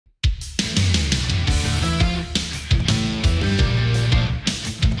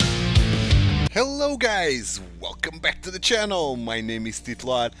guys, welcome back to the channel. My name is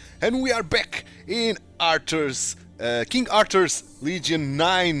TituElite and we are back in King Arthur's Legion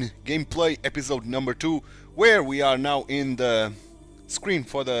 9 gameplay episode number 2, where we are now in the screen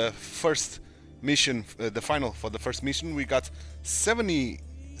for the first mission, the final for the first mission. We got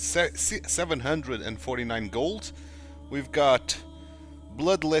 749 gold. We've got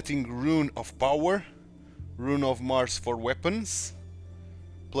Bloodletting Rune of Power, Rune of Mars for weapons,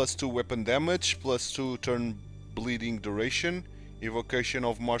 +2 weapon damage, +2 turn bleeding duration. Evocation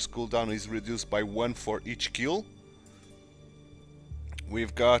of Mars cooldown is reduced by 1 for each kill.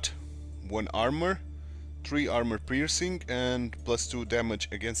 We've got 1 armor, 3 armor piercing, and +2 damage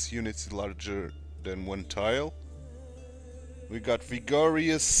against units larger than 1 tile. We got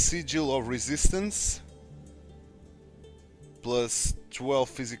Vigorous Sigil of Resistance, +12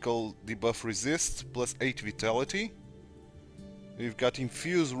 physical debuff resist, +8 vitality. We've got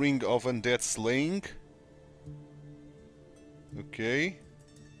Infused Ring of Undead Slaying. Okay.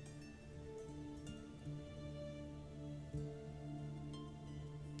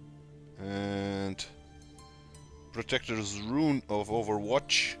 And Protector's Rune of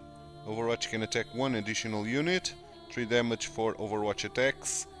Overwatch. Overwatch can attack 1 additional unit. 3 damage for Overwatch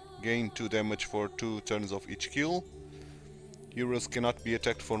attacks. Gain 2 damage for 2 turns of each kill. Heroes cannot be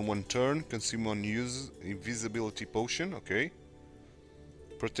attacked for 1 turn. Consume on use Invisibility Potion. Okay.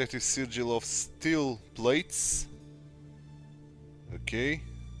 Protective Sigil of Steel Plates. Okay.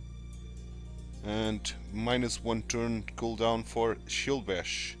 And -1 turn cooldown for Shield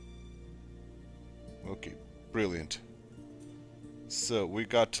Bash. Okay, brilliant. So we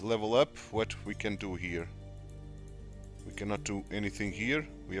got level up. What we can do here? We cannot do anything here.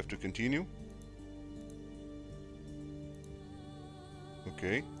 We have to continue.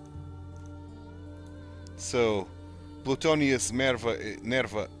 Okay. So Plutonius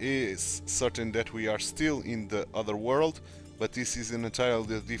Nerva is certain that we are still in the other world, but this is an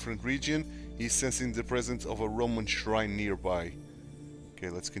entirely different region. He's sensing the presence of a Roman shrine nearby. Okay,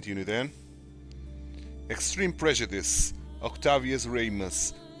 let's continue then. Extreme Prejudice, Octavius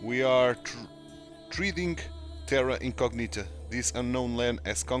Remus. We are treating Terra Incognita, this unknown land,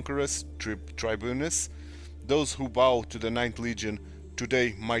 as conquerors, tribunus. Those who bow to the 9th Legion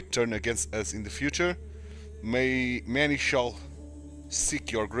today might turn against us in the future. Many shall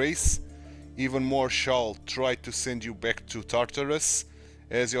seek your grace, even more shall try to send you back to Tartarus.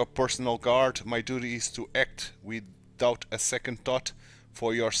 As your personal guard, my duty is to act without a second thought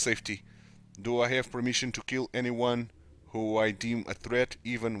for your safety. Do I have permission to kill anyone who I deem a threat,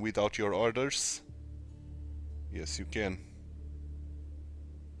 even without your orders? Yes, you can.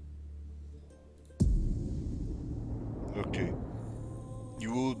 Okay.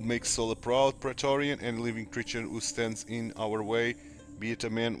 You would make Sola proud, Praetorian, and living creature who stands in our way, be it a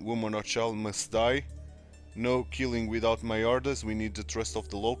man, woman or child, must die. No killing without my orders, we need the trust of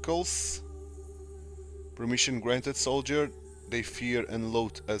the locals. Permission granted, soldier. They fear and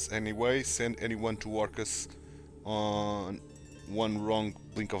loathe us anyway. Send anyone to work us on one wrong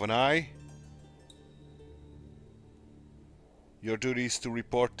blink of an eye. Your duty is to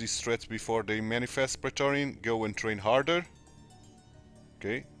report these threats before they manifest, Praetorian. Go and train harder.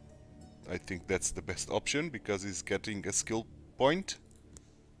 Okay, I think that's the best option because he's getting a skill point.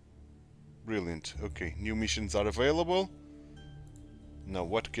 Brilliant. Okay, new missions are available. Now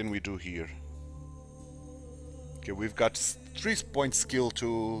what can we do here? Okay, we've got 3-point skill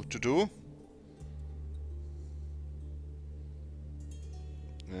to do.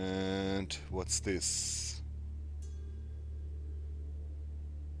 And what's this?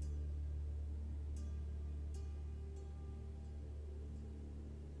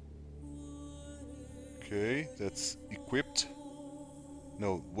 Okay, that's equipped.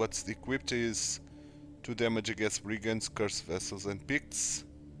 No, what's equipped is 2 damage against brigands, cursed vessels and picts,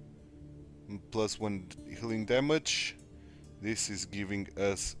 +1 healing damage. This is giving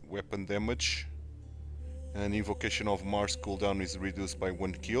us weapon damage, and Invocation of Mars cooldown is reduced by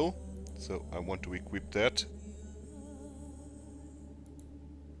 1 kill, so I want to equip that.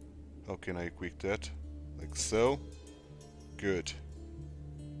 How can I equip that? Like so. Good.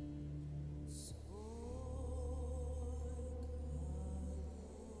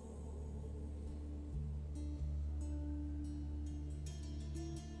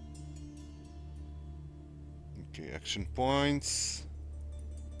 Okay, action points,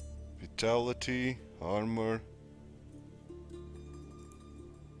 vitality, armor,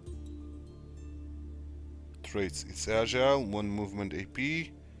 traits. It's agile, 1 movement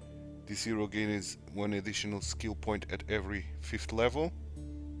AP. This hero gains 1 additional skill point at every 5th level.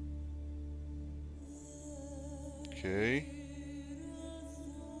 Okay.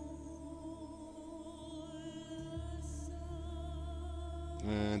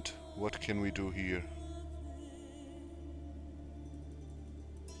 And what can we do here?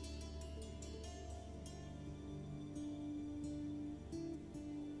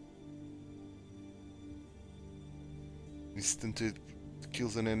 Instanted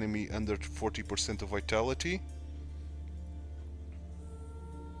kills an enemy under 40% of vitality.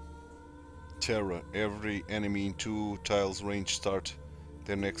 Terra. Every enemy in 2 tiles range start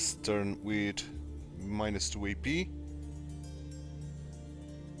their next turn with -2 AP.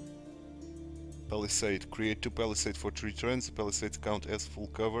 Palisade. Create 2 palisades for 3 turns. The palisades count as full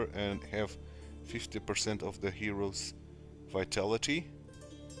cover and have 50% of the hero's vitality.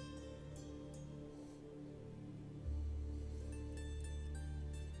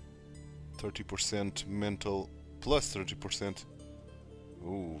 +30% mental plus 30%.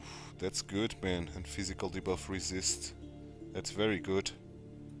 Ooh, that's good, man. And physical debuff resist. That's very good.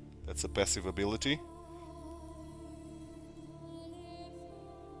 That's a passive ability.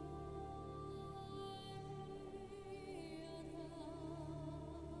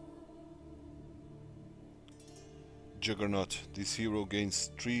 Juggernaut. This hero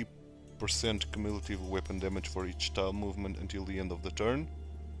gains 3% cumulative weapon damage for each tile movement until the end of the turn.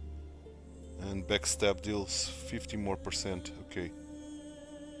 And backstab deals 50 more percent. Okay.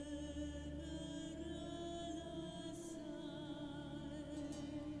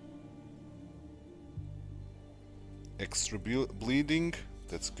 Extra bleeding.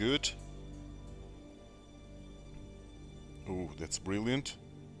 That's good. Oh, that's brilliant.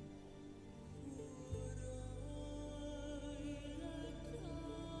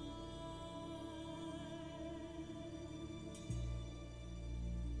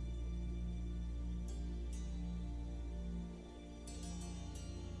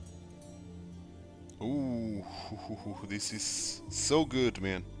 Ooh, this is so good,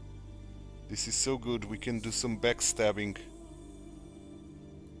 man. This is so good. We can do some backstabbing.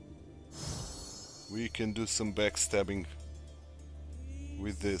 We can do some backstabbing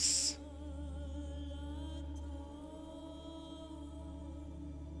with this.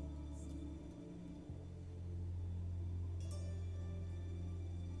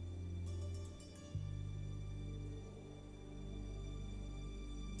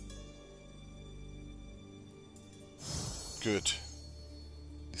 Good.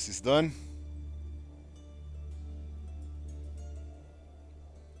 This is done.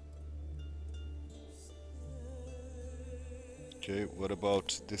 Okay, what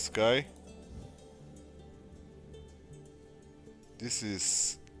about this guy? This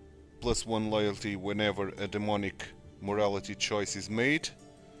is +1 loyalty whenever a demonic morality choice is made.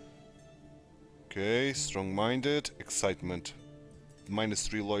 Okay, strong-minded, excitement.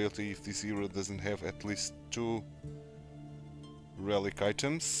 -3 loyalty if this hero doesn't have at least 2 relic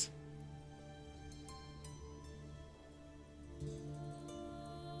items.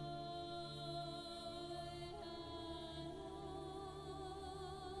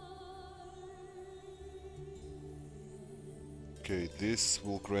 Okay, this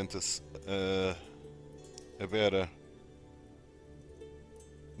will grant us a better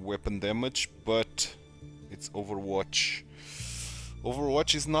weapon damage, but it's Overwatch.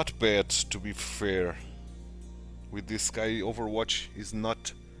 Overwatch is not bad, to be fair. With this guy, Overwatch is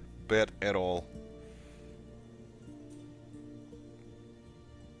not bad at all.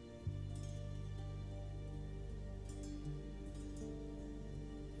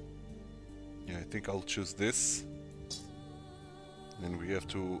 Yeah, I think I'll choose this. And we have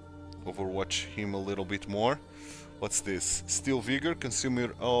to Overwatch him a little bit more. What's this? Steel Vigor. Consume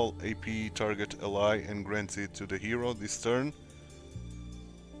your all AP target ally and grants it to the hero this turn.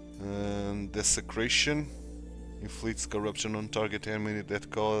 And Desecration. Inflicts corruption on target enemy that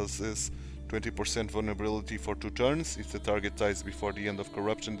causes 20% vulnerability for 2 turns. If the target dies before the end of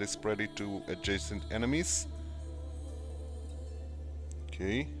corruption, they spread it to adjacent enemies.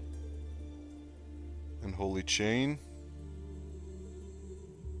 Okay. And Holy Chain.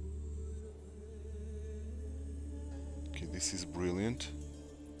 Okay, this is brilliant.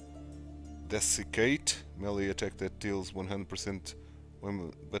 Desiccate. Melee attack that deals 100%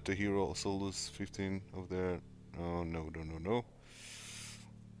 but the hero also loses 15 of their... Oh, no.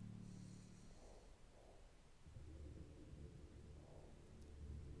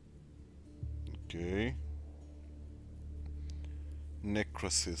 Okay.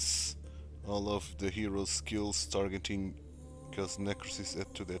 Necrosis. All of the hero's skills targeting cause necrosis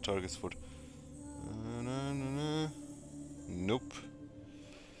add to their targets for... Nope.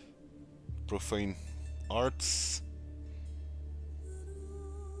 Profane Arts.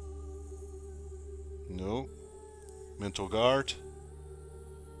 No. Mental Guard.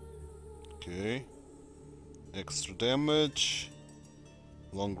 Okay. Extra damage.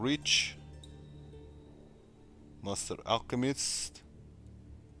 Long Reach, Master Alchemist,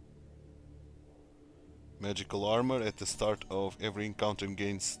 Magical Armor. At the start of every encounter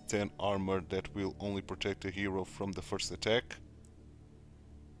gains 10 armor that will only protect the hero from the first attack.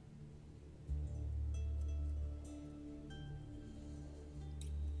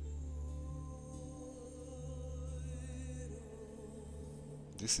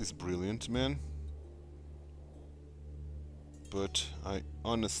 This is brilliant, man. But I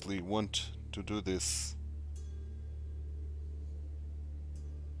honestly want to do this.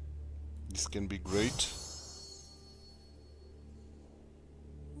 This can be great.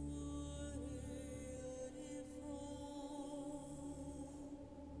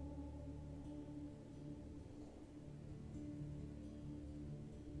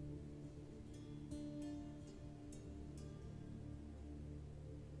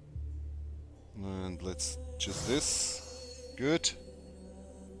 And let's choose this. Good.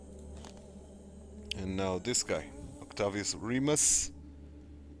 And now this guy, Octavius Remus.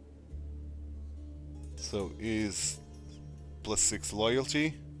 So is +6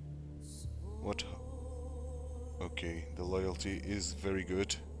 loyalty. What? Okay, the loyalty is very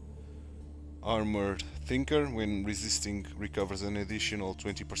good. Armored Thinker, when resisting, recovers an additional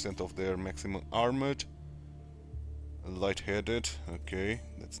 20% of their maximum armored. Light-headed, okay,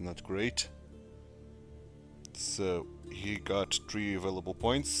 that's not great. So he got 3 available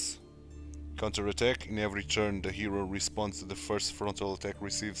points. Counter-attack, in every turn the hero responds to the first frontal attack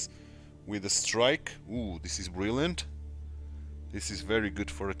receives with a strike. Ooh, this is brilliant. This is very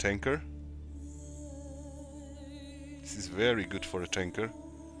good for a tanker. This is very good for a tanker.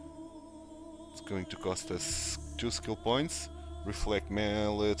 It's going to cost us 2 skill points. Reflect,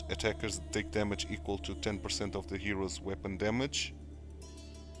 melee attackers take damage equal to 10% of the hero's weapon damage.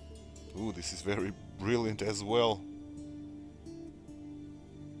 Ooh, this is very brilliant as well.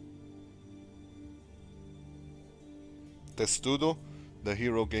 Testudo, the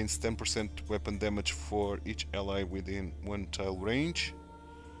hero gains 10% weapon damage for each ally within 1 tile range.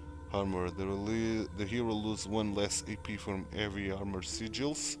 Armor, the hero loses 1 less AP from every armor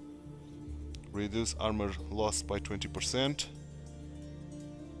sigils. Reduce armor loss by 20%.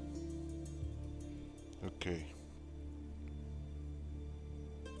 Okay.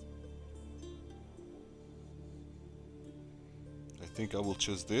 I think I will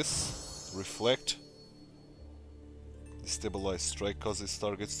choose this. Reflect. Destabilize. Strike causes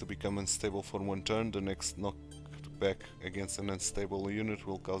targets to become unstable for 1 turn. The next knockback against an unstable unit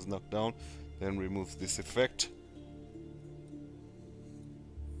will cause knockdown. Then remove this effect.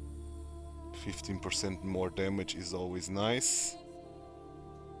 15% more damage is always nice.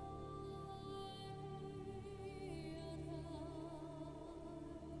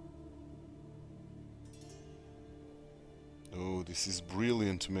 Oh, this is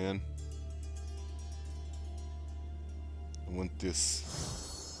brilliant, man. I want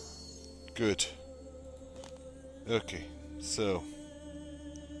this. Good. Okay, so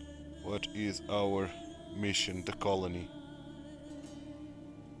what is our mission? The colony.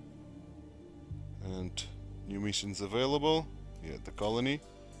 And new missions available. Yeah, the colony.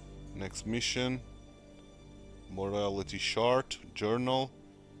 Next mission. Morality chart, journal,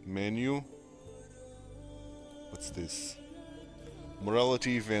 menu. What's this?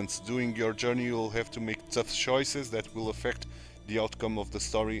 Morality events. During your journey you will have to make tough choices that will affect the outcome of the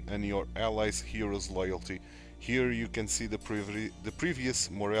story and your allies' hero's loyalty. Here you can see the previous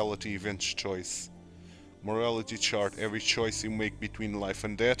morality event choice. Morality chart. Every choice you make between life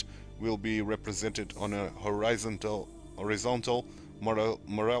and death will be represented on a horizontal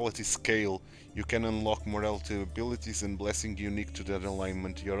morality scale. You can unlock morality abilities and blessing unique to that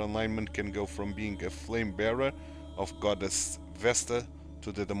alignment. Your alignment can go from being a flame bearer of goddess Vesta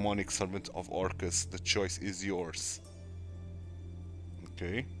to the demonic servant of Orcus. The choice is yours.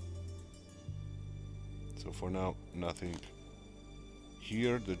 Okay. So for now, nothing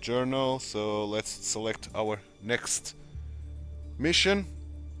here. The journal. So let's select our next mission.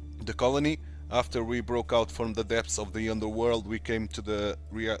 The colony. After we broke out from the depths of the underworld, we came to the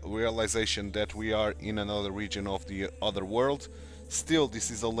realization that we are in another region of the other world. Still,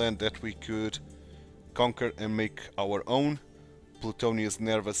 this is a land that we could conquer and make our own. Plutonius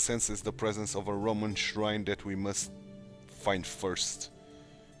Nerva senses the presence of a Roman shrine that we must find first.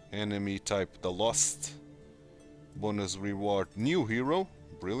 Enemy type the Lost. Bonus reward new hero,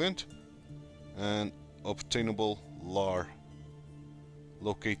 brilliant. And obtainable LAR.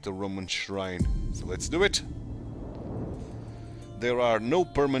 Locate the Roman shrine. So let's do it. There are no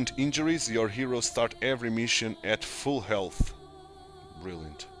permanent injuries. Your heroes start every mission at full health.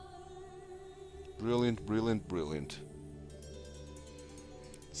 Brilliant. Brilliant, brilliant, brilliant.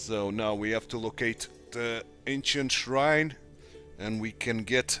 So now we have to locate the ancient shrine and we can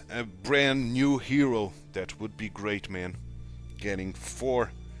get a brand new hero. That would be great, man. Getting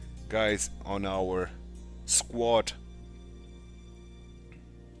 4 guys on our squad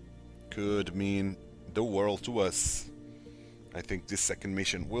could mean the world to us. I think this second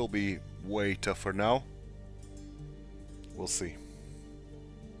mission will be way tougher now. We'll see.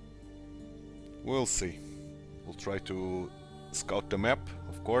 We'll see. We'll try to scout the map,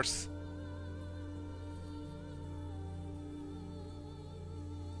 of course.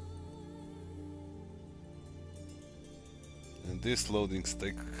 And these loadings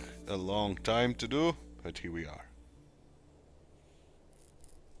take a long time to do, but here we are.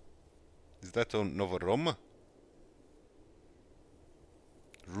 Is that on Nova Roma?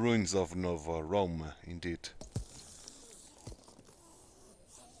 Ruins of Nova Roma, indeed.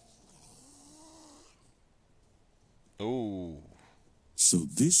 Oh. So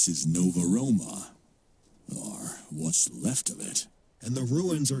this is Nova Roma, or what's left of it. And the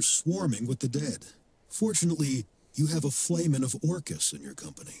ruins are swarming with the dead. Fortunately, you have a flamen of Orcus in your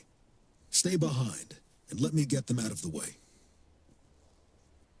company. Stay behind, and let me get them out of the way.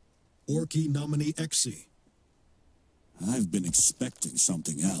 Orci nomini exi. I've been expecting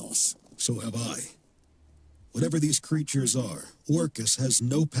something else. So have I. Whatever these creatures are, Orcus has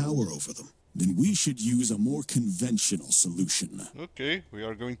no power over them. Then we should use a more conventional solution. Okay, we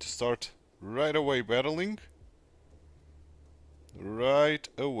are going to start right away battling. Right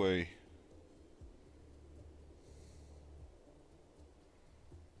away.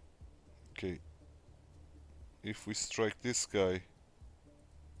 Okay. If we strike this guy...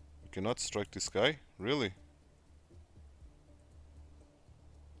 We cannot strike this guy? Really?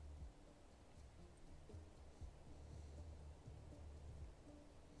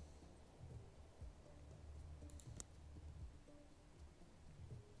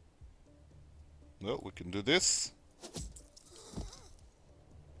 Well, we can do this.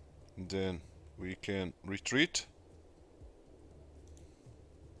 And then we can retreat.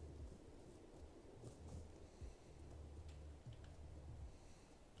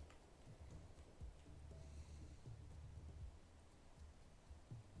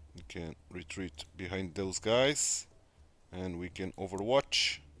 We can retreat behind those guys. And we can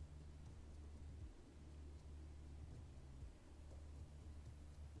overwatch.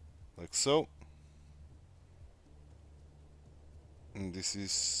 Like so. And this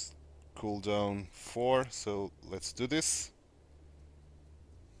is cooldown 4, so let's do this.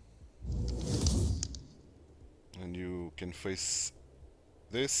 And you can face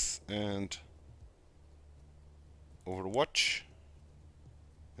this and overwatch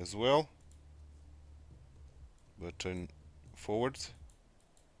as well, but turn forward.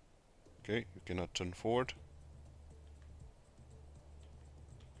 Okay, you cannot turn forward.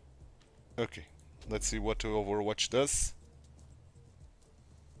 Okay, let's see what overwatch does.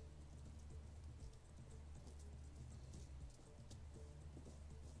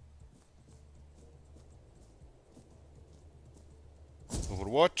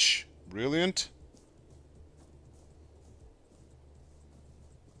 Overwatch, brilliant.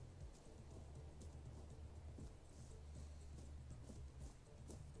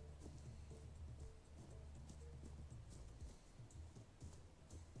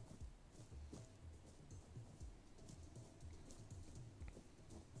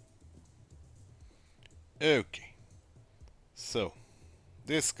 Okay, so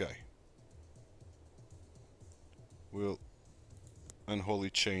this guy will unholy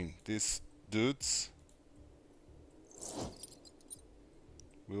chain these dudes.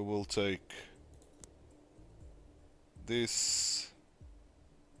 We will take this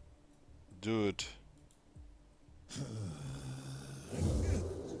dude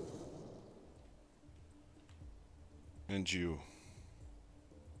and you.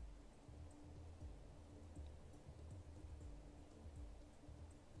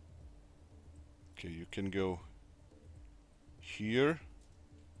 Okay, you can go here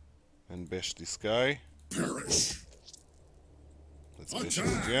and bash this guy. Perish. Let's bash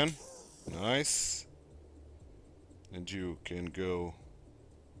him again. Nice. And you can go.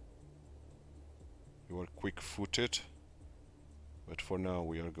 You are quick-footed, but for now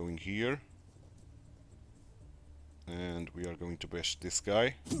we are going here, and we are going to bash this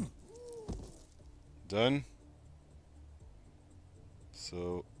guy. Done.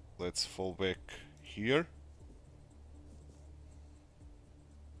 So let's fall back here.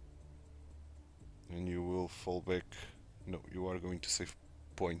 And you will fall back. No, you are going to save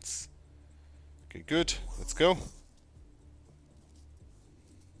points. Okay, good. Let's go.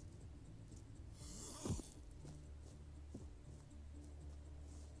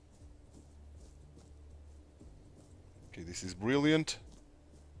 This is brilliant.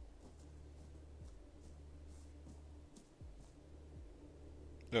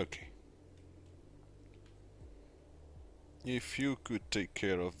 Okay. If you could take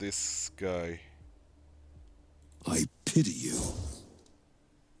care of this guy. I pity you.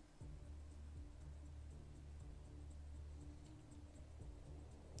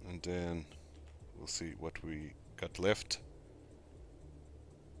 And then we'll see what we got left.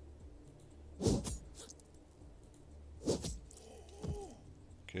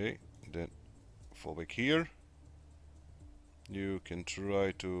 Okay, then fall back here. You can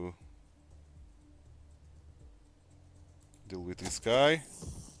try to deal with this guy,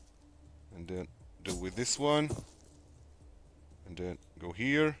 and then deal with this one, and then go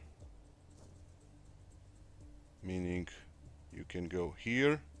here, meaning you can go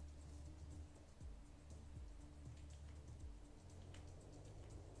here.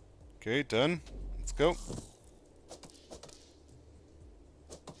 Okay, done. Let's go.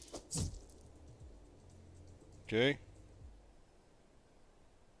 Okay.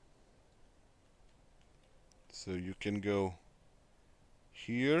 So you can go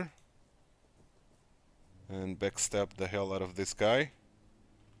here and backstab the hell out of this guy.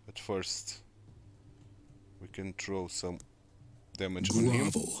 But first we can throw some damage on him.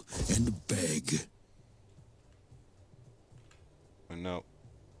 Grovel and beg. And now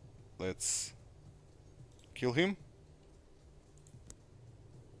let's kill him.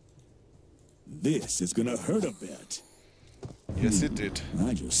 This is gonna hurt a bit. Yes, it did.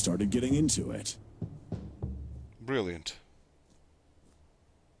 I just started getting into it. Brilliant.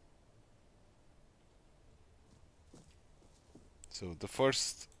 So the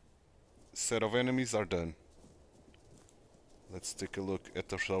first set of enemies are done. Let's take a look at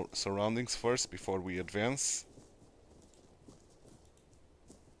the surroundings first before we advance.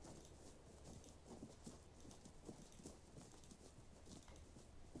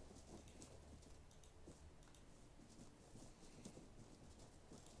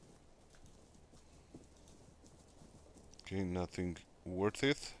 Okay, nothing worth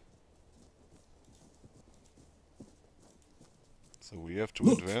it. So we have to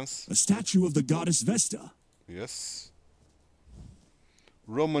Look, advance. a statue of the goddess Vesta. Yes.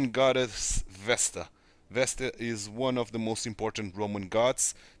 Roman goddess Vesta. Vesta is one of the most important Roman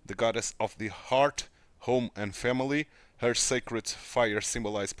gods, the goddess of the heart, home and family. Her sacred fire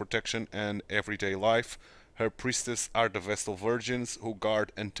symbolizes protection and everyday life. Her priestesses are the Vestal virgins who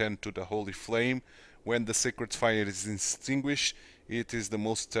guard and tend to the holy flame. When the sacred fire is extinguished, it is the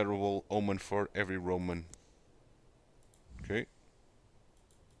most terrible omen for every Roman. Okay.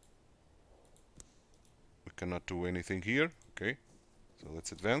 We cannot do anything here. Okay. So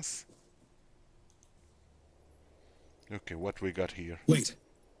let's advance. Okay, what we got here? Wait,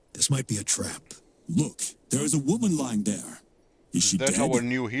 this might be a trap. Look, there is a woman lying there. Is she That's dead? our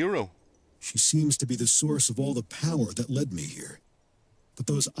new hero. She seems to be the source of all the power that led me here. But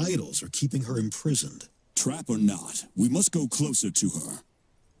those idols are keeping her imprisoned. Trap or not, we must go closer to her.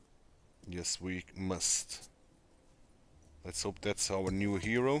 Yes, we must. Let's hope that's our new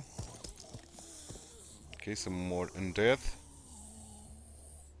hero. Okay, some more undead.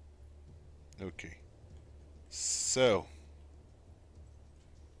 Okay. So.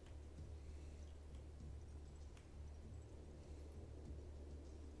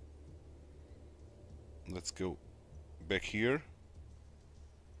 Let's go back here.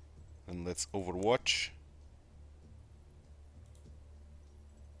 And let's overwatch.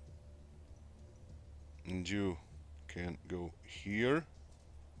 And you can go here.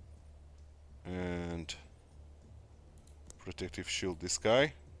 And protective shield this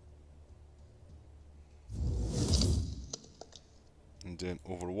guy. And then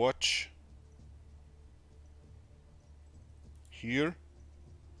overwatch. Here.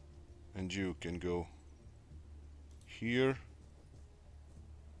 And you can go here.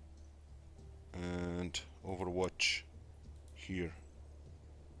 And overwatch here.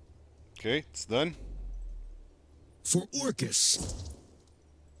 Okay, it's done. For Orcus!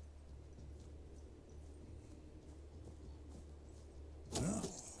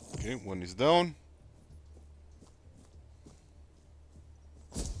 Okay, one is down.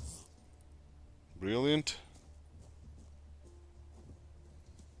 Brilliant.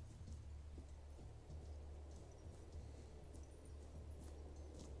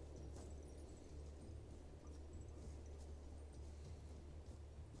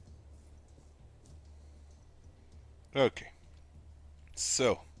 Okay,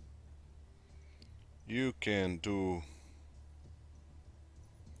 so you can do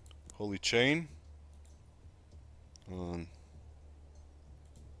Holy Chain on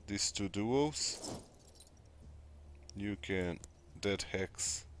these two duos. You can dead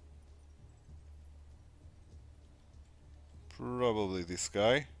hex probably this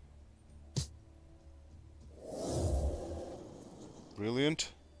guy.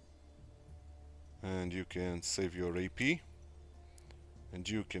 Brilliant. And you can save your AP. And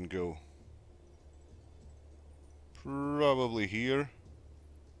you can go probably here.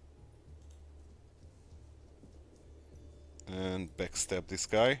 And backstab this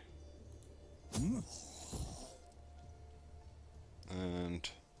guy. And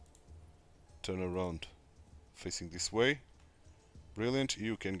turn around facing this way. Brilliant.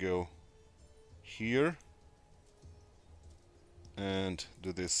 You can go here and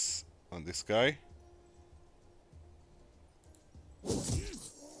do this on this guy.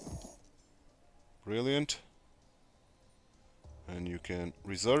 Brilliant. And you can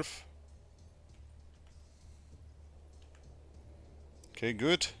reserve. Okay,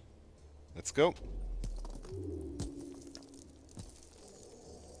 good. Let's go.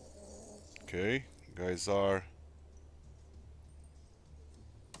 Okay, guys are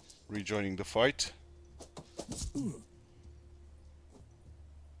rejoining the fight.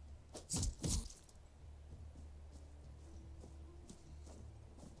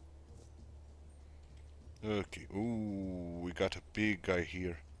 Okay, ooh, we got a big guy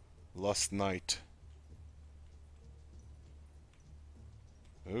here. Last night.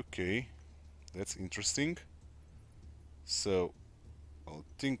 Okay, that's interesting. So, I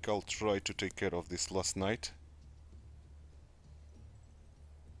think I'll try to take care of this last night.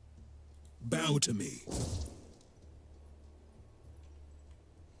 Bow to me.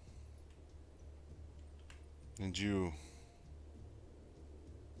 And you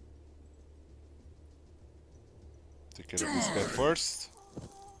take care of this guy first,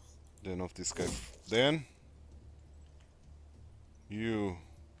 then of this guy then. You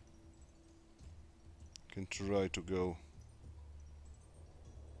can try to go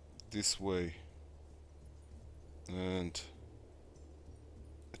this way and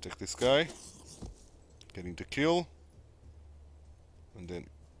attack this guy, getting the kill, and then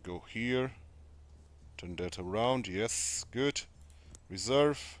go here, turn that around. Yes, good.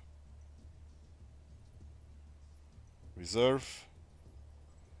 Reserve,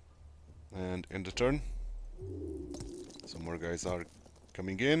 and end the turn. Some more guys are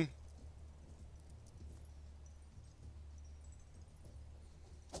coming in.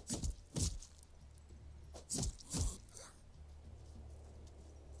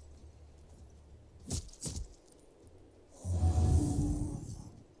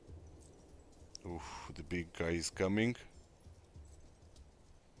 Oof, the big guy is coming.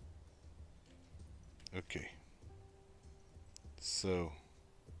 Okay. So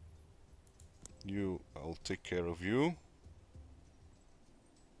I'll take care of you.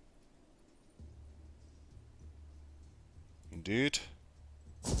 Indeed.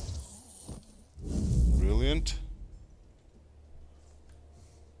 Brilliant.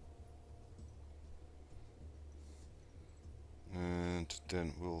 And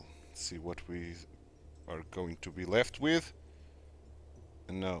then we'll see what we are going to be left with.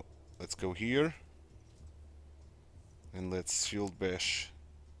 And now let's go here. And let's shield bash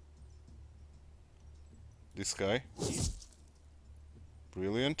this guy.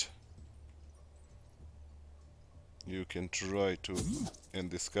 Brilliant. You can try to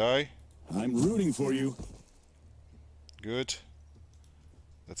end this guy. I'm rooting for you. Good.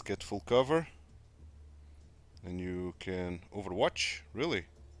 Let's get full cover. And you can overwatch, really?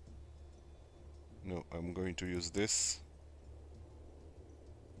 No, I'm going to use this.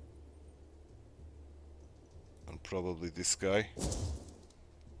 And probably this guy.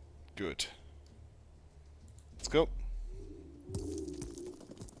 Good. Let's go.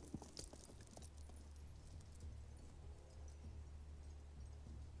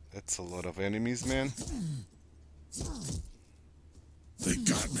 That's a lot of enemies, man. They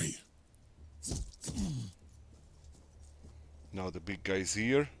got me. Now the big guy's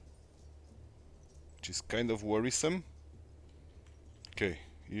here, which is kind of worrisome. Okay,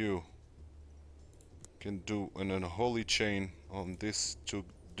 you can do an unholy chain on these two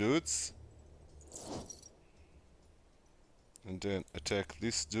dudes. And then attack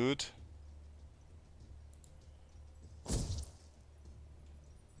this dude.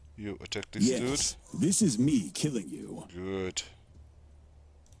 You attack this Yes, this is me killing you. dude. Good.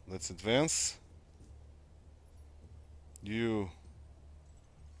 Let's advance. You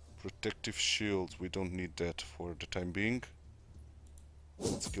protective shield. We don't need that for the time being.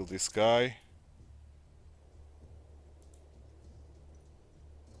 Let's kill this guy.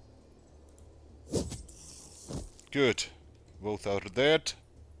 Good. Both are dead.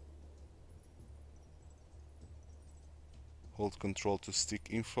 Hold control to stick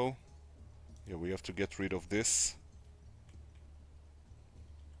info. Yeah, we have to get rid of this.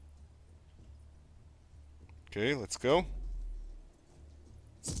 Okay, let's go.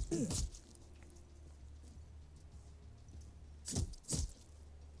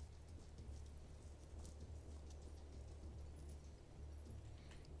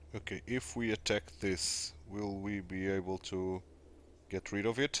 Okay, if we attack this, will we be able to get rid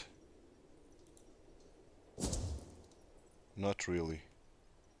of it? Not really.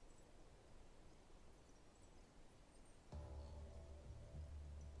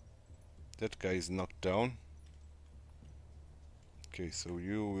 That guy is knocked down. Okay, so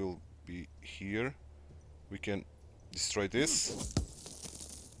you will be here. We can destroy this.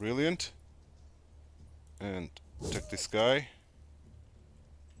 Brilliant. And attack this guy.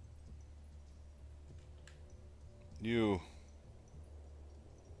 You.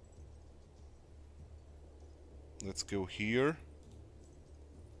 Let's go here.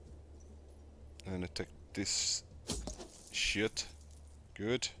 And attack this shit.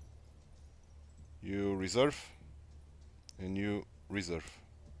 Good. You reserve. And you reserve.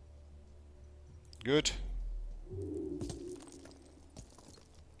 Good.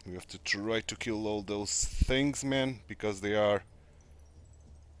 We have to try to kill all those things, man, because they are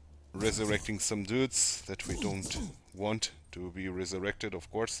resurrecting some dudes that we don't want to be resurrected, of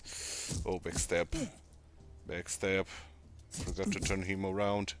course. Oh, backstab. Backstab. Forgot to turn him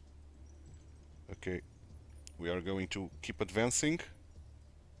around. Okay. We are going to keep advancing.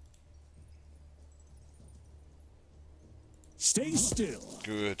 Stay still.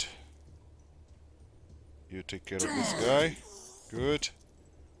 Good. You take care of this guy. Good.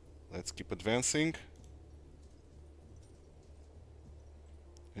 Let's keep advancing.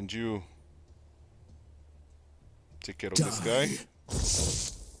 And you take care of this guy.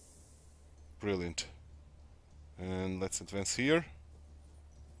 Brilliant. And let's advance here.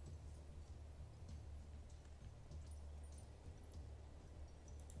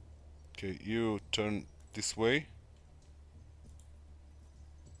 Okay, you turn this way.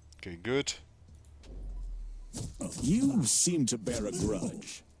 Okay, good. You seem to bear a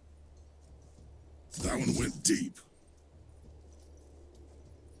grudge. That one went deep.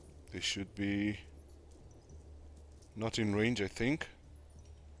 They should be not in range, I think.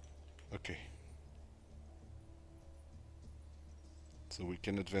 Okay. So we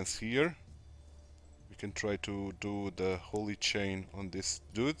can advance here. We can try to do the holy chain on these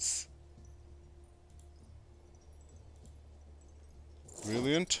dudes.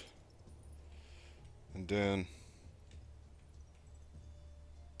 Brilliant. And then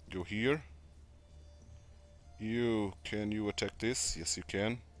go here. Can you attack this? Yes, you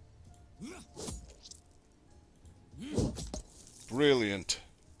can. Brilliant.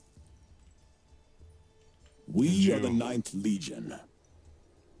 We are the 9th Legion.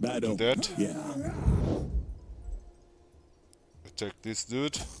 Do that. Yeah. Attack this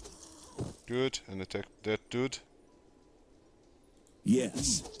dude. Good. And attack that dude.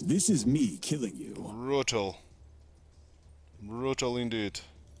 Yes, this is me killing you. Brutal. Brutal indeed.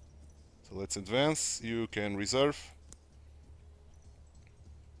 So let's advance. You can reserve.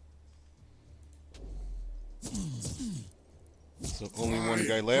 So only one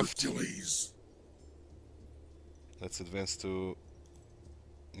guy left. Hercules. Let's advance to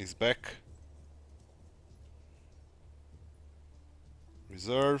his back.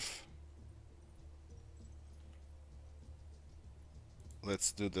 Reserve.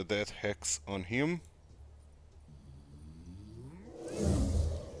 Let's do the death hex on him.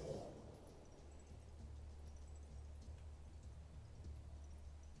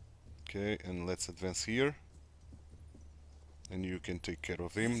 Okay, and let's advance here. And you can take care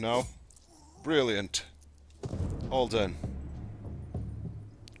of him now. Brilliant. All done.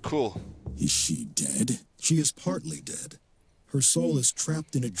 Cool. Is she dead? She is partly dead. Her soul is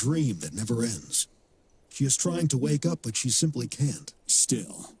trapped in a dream that never ends. She is trying to wake up, but she simply can't.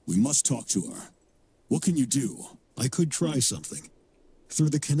 Still, we must talk to her. What can you do? I could try something.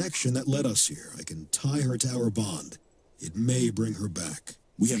 Through the connection that led us here, I can tie her to our bond. It may bring her back.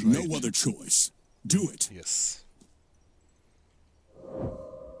 We have no other choice. Do it. Yes.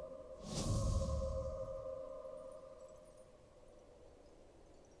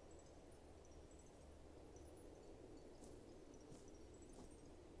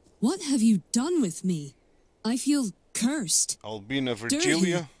 What have you done with me? I feel cursed. Albina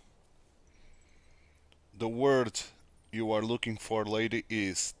Virgilia. The word you are looking for, lady,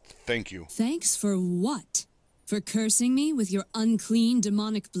 is thank you. Thanks for what? For cursing me with your unclean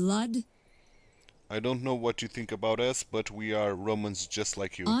demonic blood? I don't know what you think about us, but we are Romans just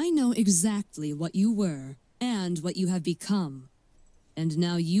like you. I know exactly what you were. and what you have become. And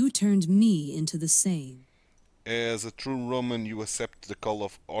now you turned me into the same. As a true Roman, you accept the call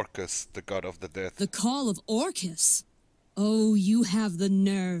of Orcus, the god of the dead. The call of Orcus? Oh, you have the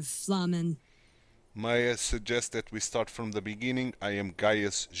nerve, Flamen. May I suggest that we start from the beginning? I am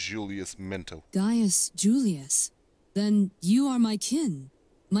Gaius Julius Mendo. Gaius Julius? Then you are my kin.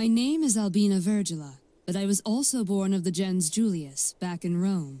 My name is Albina Virgila, but I was also born of the gens Julius, back in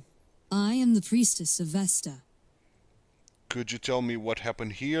Rome. I am the priestess of Vesta. Could you tell me what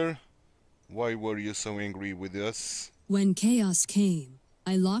happened here? Why were you so angry with us? When chaos came,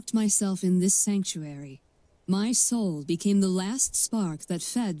 I locked myself in this sanctuary. My soul became the last spark that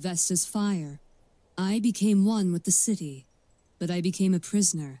fed Vesta's fire. I became one with the city, but I became a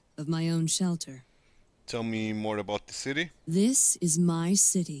prisoner of my own shelter. Tell me more about the city. This is my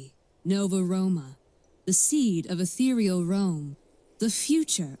city, Nova Roma, the seed of ethereal Rome, the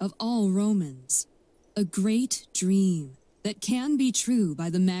future of all Romans. A great dream that can be true by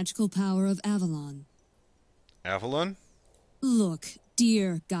the magical power of Avalon. Avalon? Look,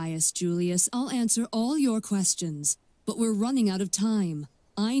 dear Gaius Julius, I'll answer all your questions, but we're running out of time.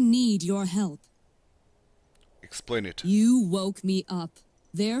 I need your help. Explain it. You woke me up.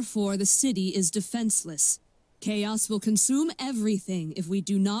 Therefore, the city is defenseless. Chaos will consume everything if we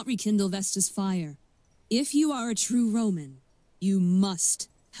do not rekindle Vesta's fire. If you are a true Roman, you must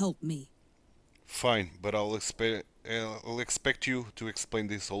help me. Fine, but I'll expect you to explain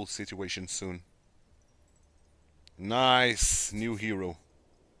this whole situation soon. Nice, new hero.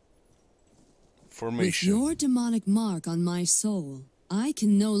 Formation. With your demonic mark on my soul, I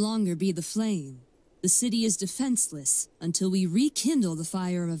can no longer be the flame. The city is defenseless until we rekindle the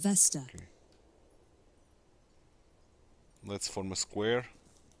fire of Vesta. Okay. Let's form a square.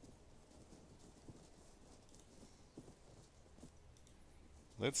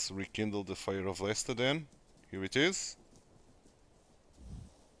 Let's rekindle the fire of Vesta then. Here it is.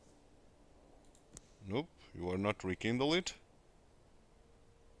 Nope, you are not rekindle it.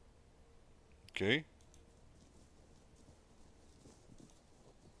 Okay.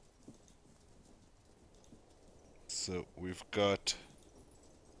 So we've got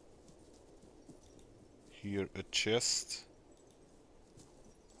here a chest.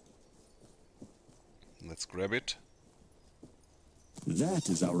 Let's grab it. That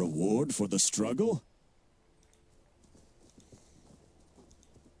is our reward for the struggle?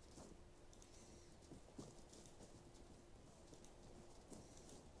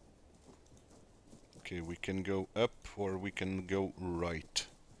 Okay, we can go up or we can go right.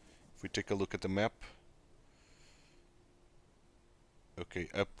 If we take a look at the map. Okay,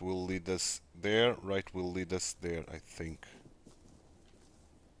 up will lead us there, right will lead us there, I think.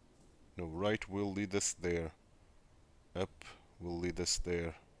 No, right will lead us there. Up will lead us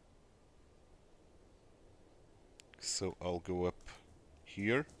there. So I'll go up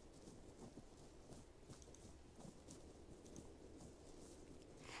here.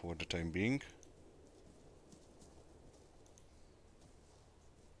 For the time being.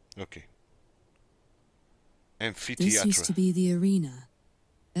 Okay. Amphitheater. This used to be the arena.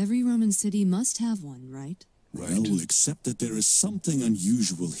 Every Roman city must have one, right? Well, we'll accept that there is something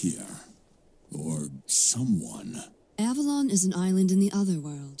unusual here. Or someone. Avalon is an island in the other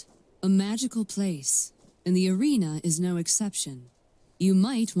world. A magical place. And the arena is no exception. You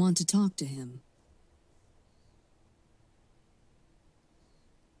might want to talk to him.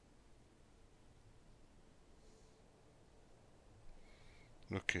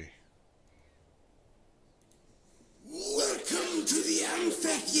 Okay. Welcome to the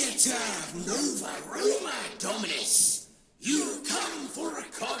Amphitheater of Nova Roma, Dominus. You come for a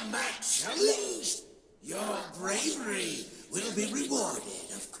combat challenge? Your bravery will be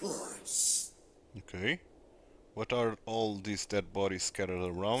rewarded, of course. Okay. What are all these dead bodies scattered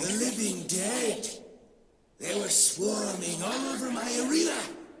around? The living dead. They were swarming all over my arena,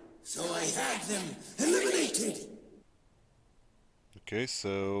 so I had them eliminated. Okay,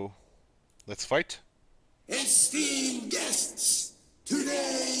 so let's fight. Esteemed guests,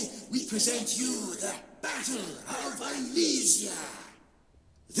 today we present you the Battle of Alesia.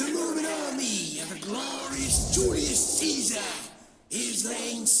 The Roman army of the glorious Julius Caesar is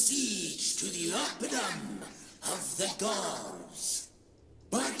laying siege to the Oppidum of the Gauls.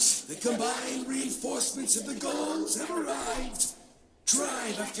 But the combined reinforcements of the Gauls have arrived.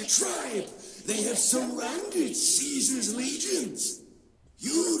 Tribe after tribe, they have surrounded Caesar's legions.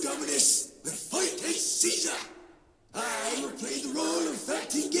 You, Dominus, will fight as Caesar. I will play the role of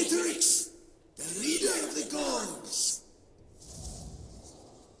Vercingetorix, the leader of the Gauls.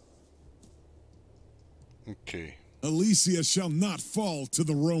 Okay. Alesia shall not fall to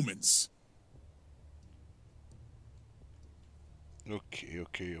the Romans.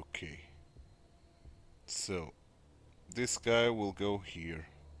 Okay. So, this guy will go here.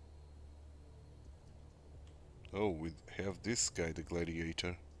 Oh, we have this guy, the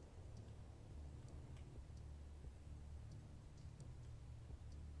gladiator.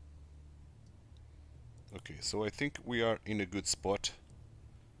 Okay, so I think we are in a good spot.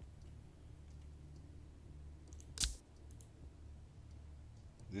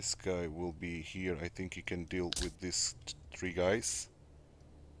 This guy will be here. I think he can deal with these three guys.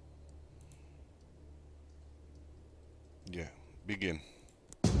 Yeah, begin.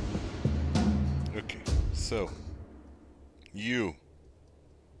 Okay, so you.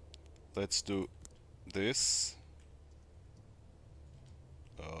 Let's do this.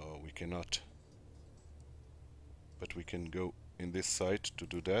 We cannot. But we can go in this side to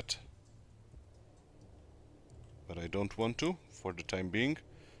do that. But I don't want to for the time being.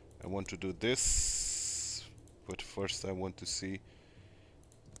 I want to do this. But first I want to see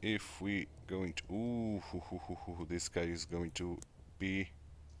if we going to... Ooh, this guy is going to be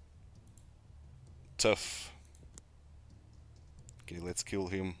tough. Okay, let's kill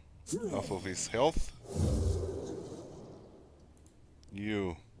him off of his health.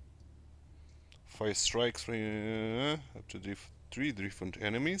 You. 5 strikes up to 3 different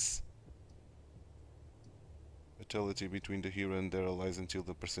enemies. Fatality between the hero and their allies until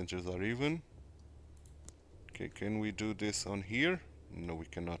the percentages are even. Okay, can we do this on here? No, we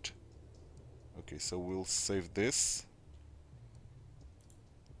cannot. Okay, so we'll save this.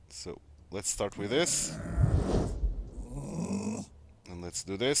 So let's start with this. And let's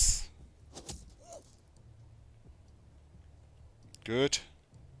do this. Good.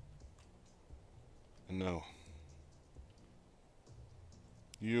 And now.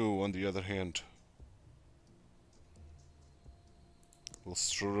 You, on the other hand, will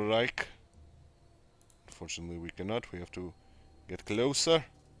strike. Unfortunately, we cannot. We have to get closer.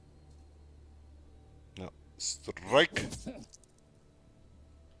 Now, strike.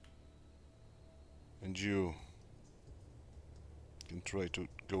 And you can try to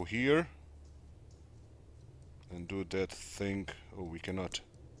go here and do that thing. Oh, we cannot.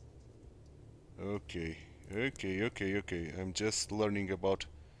 Okay. I'm just learning about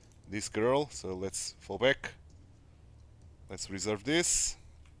this girl, so let's fall back. Let's reserve this.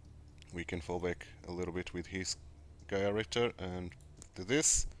 We can fall back a little bit with his character and do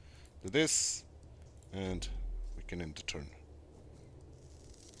this, and we can end the turn.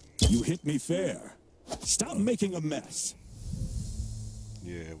 You hit me fair. Stop making a mess.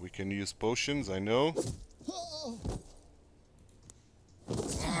 Yeah, we can use potions, I know.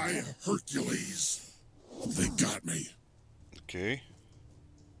 I, Hercules. They got me. Okay.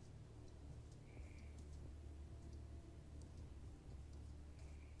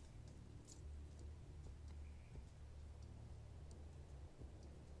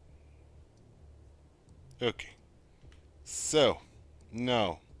 Okay. So,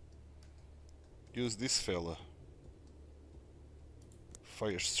 now use this fella.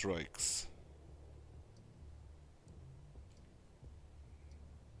 Fire strikes.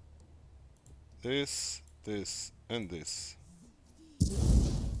 This, and this.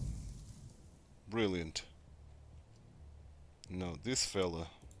 Brilliant. Now this fella.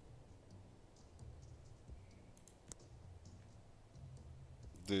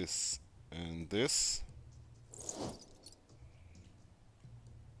 This and this.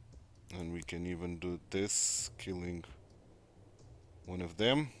 And we can even do this, killing one of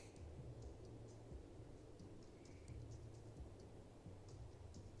them.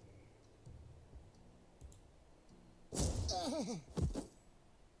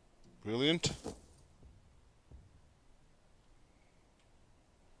 Brilliant.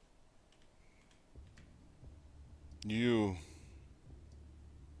 You.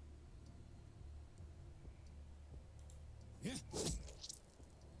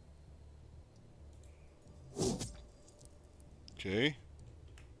 Okay.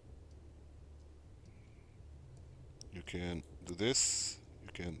 You can do this. You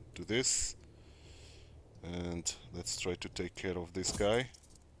can do this. And let's try to take care of this guy.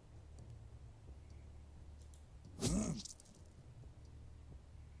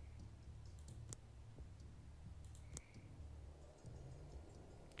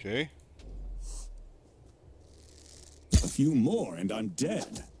 Okay. A few more and I'm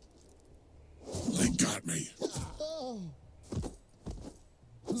dead. They got me.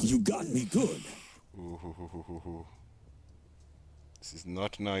 You got me good. Ooh. This is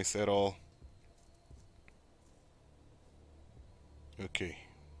not nice at all. Okay.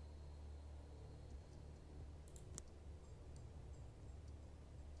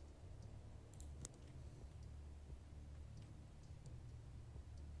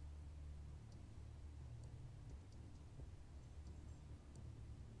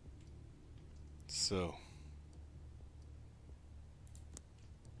 So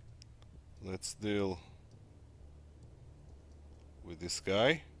let's deal with this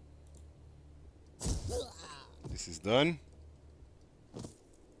guy. This is done.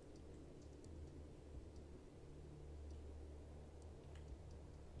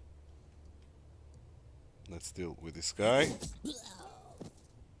 Let's deal with this guy.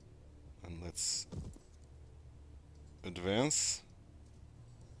 And let's advance.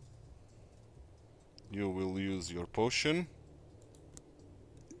 You will use your potion.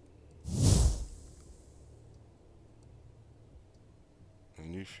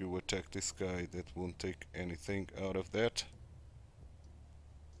 And if you attack this guy, that won't take anything out of that.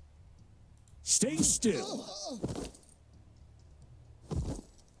 Stay still.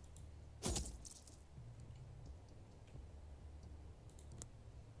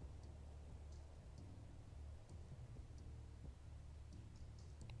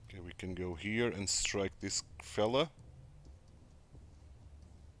 Okay, we can go here and strike this fella.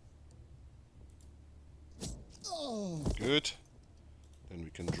 Good. Then we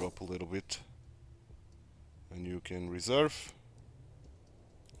can drop a little bit. And you can reserve.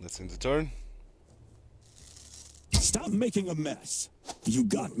 Let's end the turn. Stop making a mess. You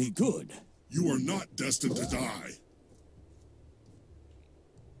got me good. You are not destined to die.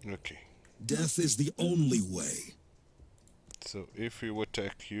 Okay. Death is the only way. So if we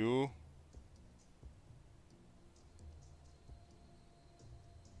attack you,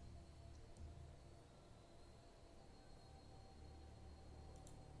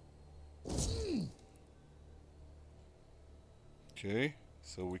 okay,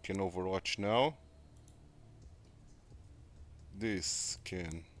 so we can overwatch now. This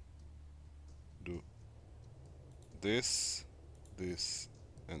can do this, this,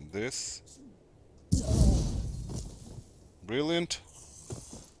 and this. Brilliant.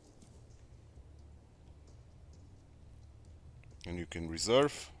 And you can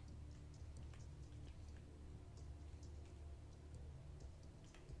reserve.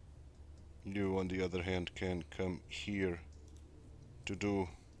 You, on the other hand, can come here to do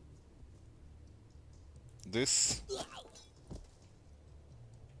this.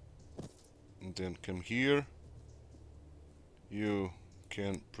 And then come here. You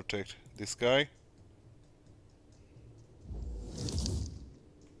can protect this guy.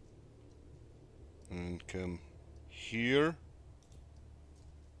 And come here.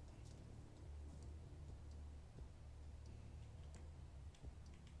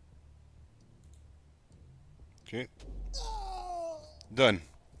 Okay. Done.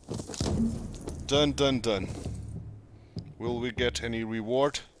 Done, done, done. Will we get any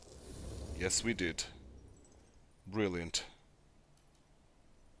reward? Yes, we did. Brilliant.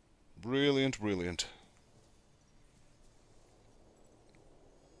 Brilliant, brilliant.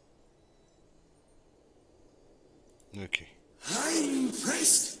 Okay. I'm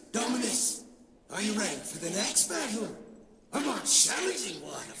impressed, Dominus. Are you ready for the next battle? A more challenging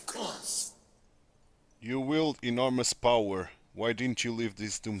one, of course. You wield enormous power. Why didn't you leave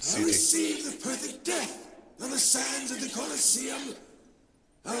this doomed I city? received the perfect death on the sands of the Colosseum.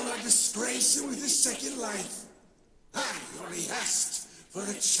 I will not disgrace you with a second life. I only asked for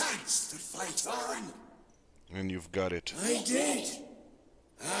a chance to fight on. And you've got it. I did.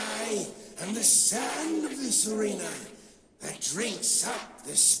 I am the sand of this arena that drinks up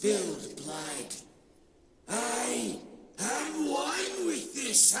the spilled blood. I am one with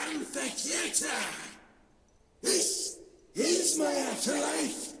this amphitheater. This is my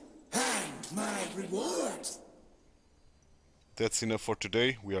afterlife and my reward. That's enough for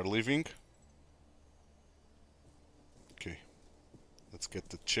today. We are leaving. Okay. Let's get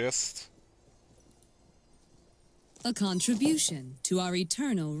the chest. A contribution to our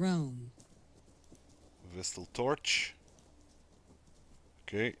eternal Rome. Vestal torch.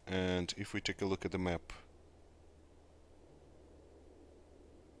 Okay, and if we take a look at the map.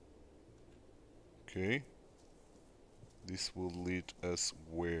 Okay. This will lead us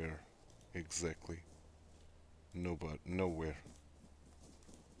where exactly? Nowhere.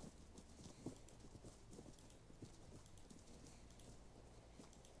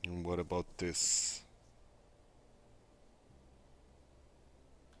 And what about this?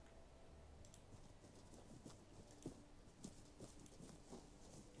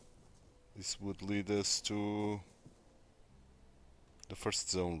 This would lead us to the first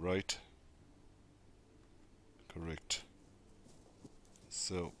zone, right? Correct.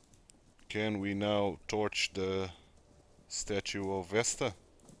 So, can we now torch the statue of Vesta?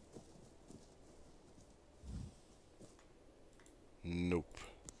 Nope.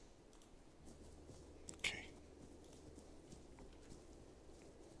 Okay.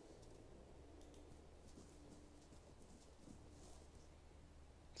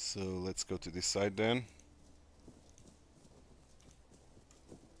 So let's go to this side then.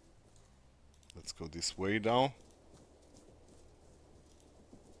 Let's go this way now.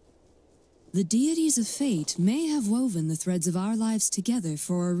 The deities of fate may have woven the threads of our lives together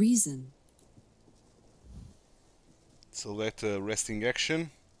for a reason. Select a resting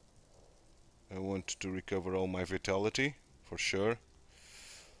action. I want to recover all my vitality, for sure.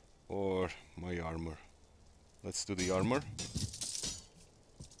 Or my armor. Let's do the armor.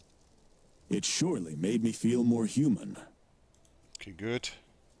 It surely made me feel more human. Okay, good.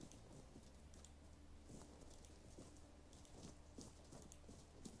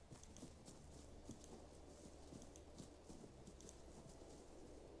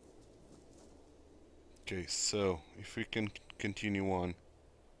 Okay, so if we can continue on.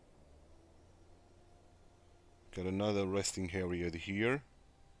 Got another resting area here.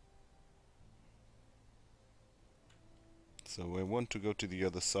 So I want to go to the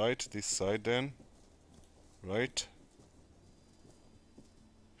other side, this side then, right?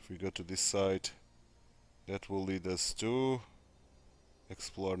 If we go to this side, that will lead us to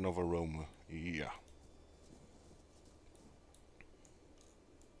explore Nova Roma. Yeah.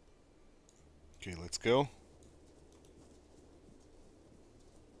 Okay, let's go.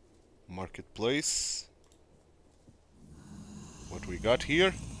 Marketplace. What we got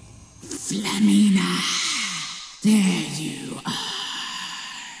here? Flamina, there you are.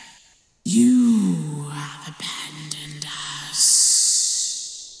 You have abandoned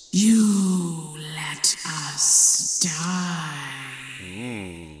us. You let us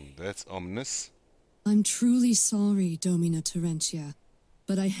die. That's ominous. I'm truly sorry, Domina Terentia,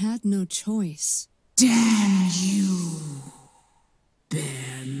 but I had no choice. Damn you.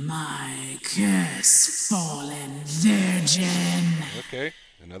 Bear my curse, fallen virgin. Okay,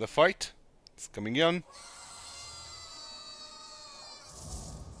 another fight. It's coming on.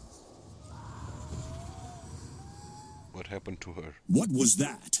 What happened to her? What was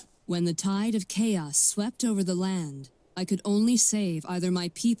that? When the tide of chaos swept over the land, I could only save either my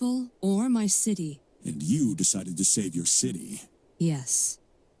people or my city. And you decided to save your city. Yes.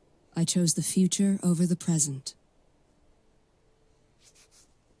 I chose the future over the present.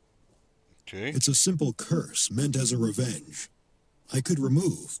 Okay. It's a simple curse meant as a revenge. I could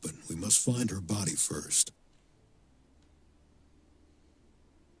remove, but we must find her body first.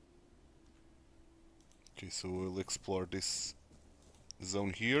 Okay, so we'll explore this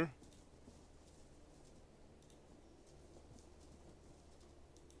zone here.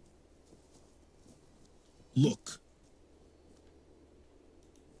 Look.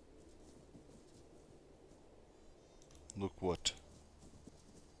 Look what?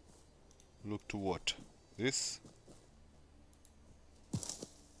 Look to what? This?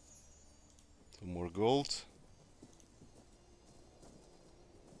 Some more gold.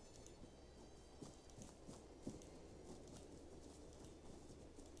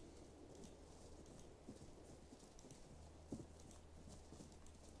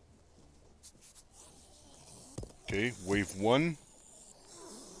 Okay, wave 1.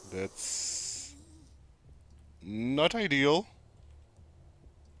 That's not ideal.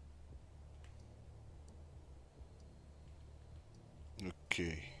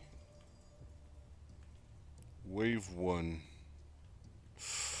 Okay. Wave 1.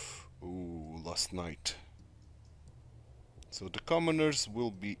 Ooh, last night. So the commoners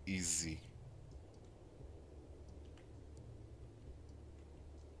will be easy.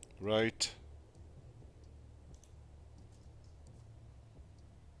 Right.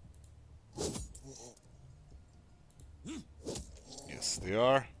 Yes, they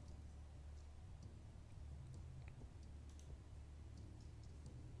are.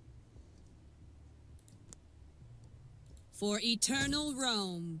 For eternal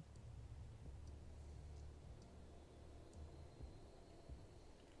Rome.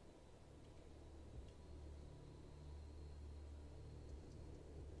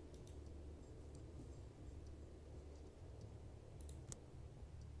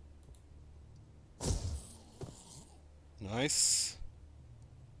 Nice.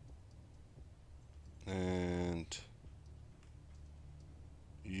 And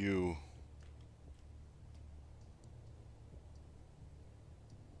you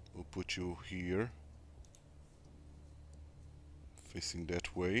will put you here, facing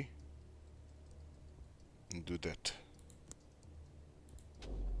that way, and do that.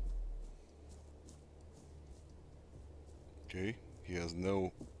 Okay, he has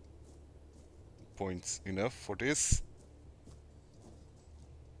no points enough for this.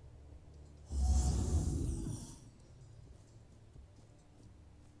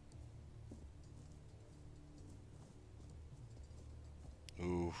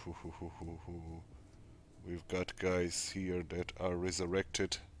 Oof. We've got guys here that are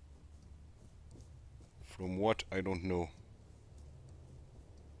resurrected from what? I don't know.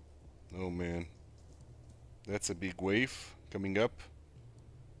 Oh man, that's a big wave coming up.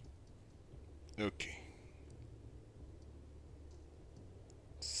 Okay,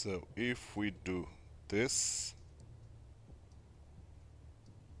 so if we do this,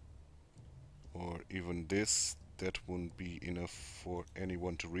 or even this, that wouldn't be enough for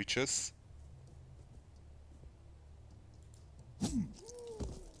anyone to reach us.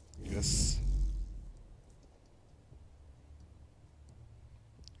 Yes.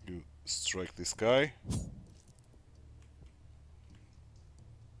 You strike this guy.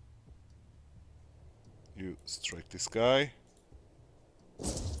 You strike this guy.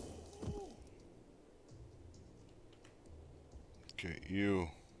 Okay, you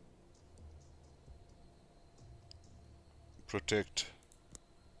protect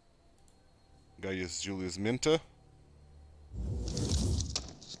Gaius Julius Mendo.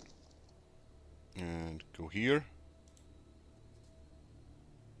 And go here.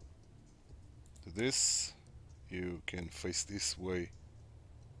 Do this. You can face this way.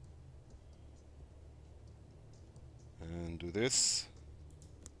 And do this.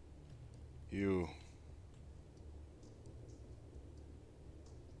 You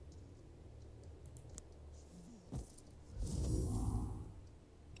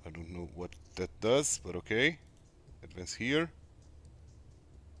I don't know what that does, but okay. Advance here.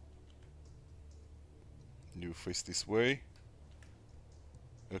 You face this way.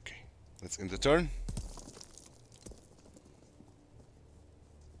 Okay, let's end the turn.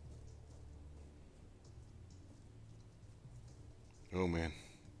 Oh man.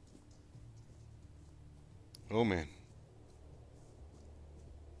 Oh man.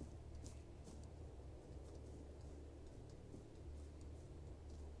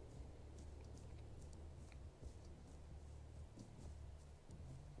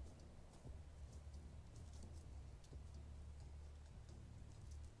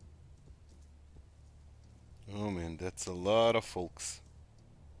 Oh man, that's a lot of folks.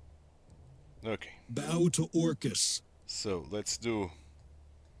 Okay. Bow to Orcus. So let's do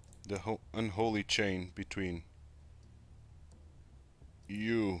the unholy chain between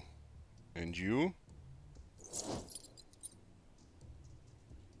you and you.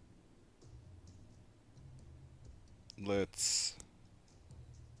 Let's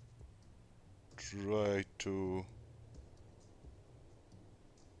try to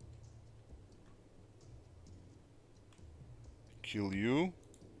kill you.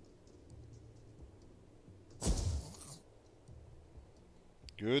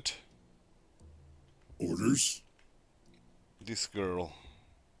 Good. Orders? This girl.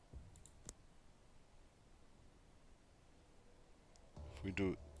 If we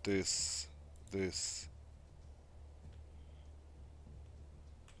do this. Okay,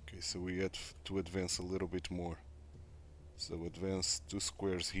 so we have to advance a little bit more. So advance 2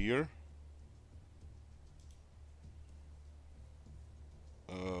 squares here.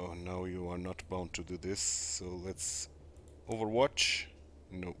 Oh, now you are not bound to do this, so let's overwatch.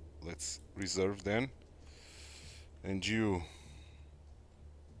 No, let's reserve then. And you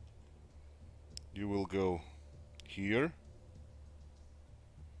will go here.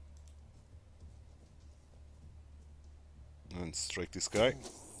 And strike this guy.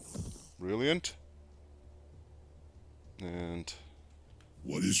 Brilliant. And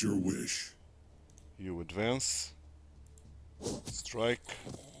What is your wish? you advance. Strike.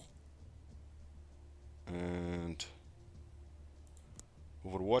 And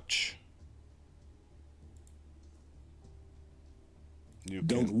overwatch. You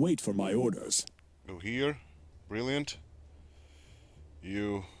Don't can wait for my orders. go here. Brilliant.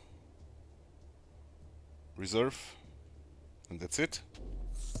 You reserve. And that's it.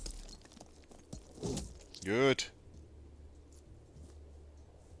 Good.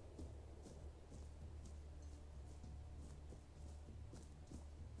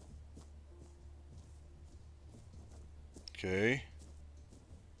 Okay.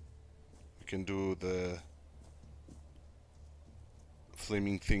 We can do the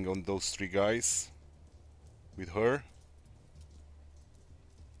flaming thing on those 3 guys with her.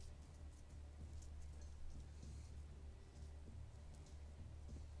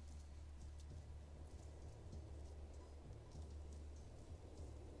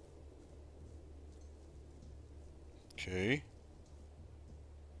 Okay.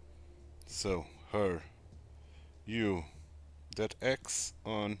 So, her. You. That X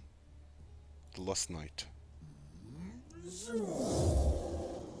on the last night.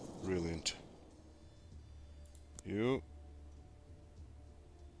 Brilliant. You.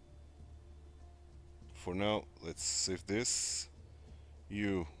 for now, let's save this.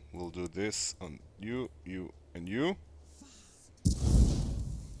 You will do this on you, you, and you.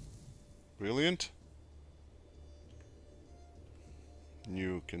 Brilliant.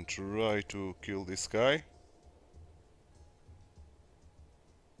 You can try to kill this guy.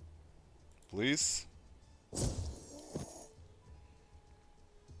 Please.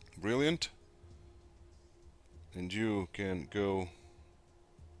 Brilliant. And you can go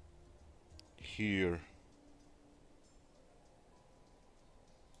here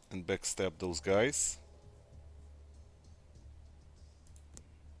and backstab those guys.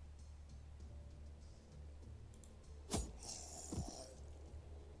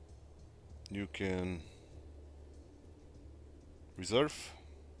 You can reserve.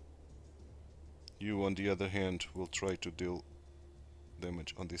 You, on the other hand, will try to deal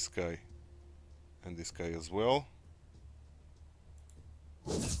damage on this guy and this guy as well.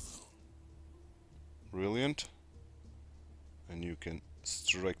 Brilliant. And you can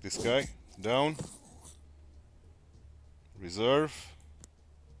strike this guy down. Reserve.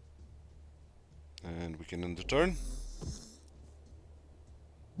 And we can end the turn.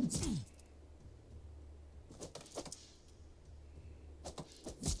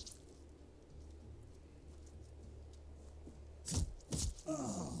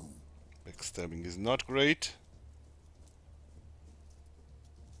 Backstabbing is not great.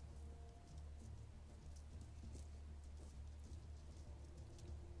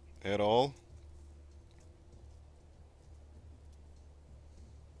 At all.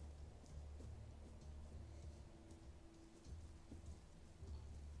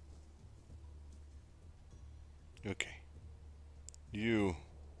 Okay. You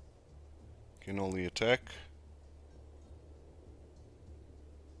can only attack.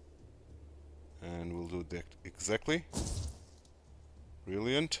 And we'll do that exactly.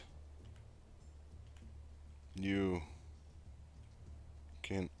 Brilliant. You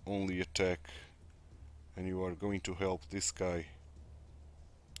can only attack, and you are going to help this guy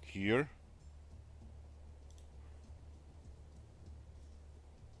here.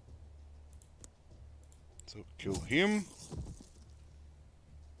 So kill him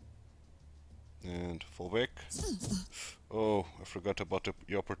and fall back. Oh, I forgot about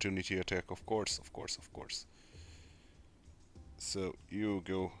the opportunity attack. Of course. So you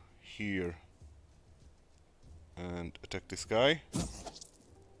go here and attack this guy.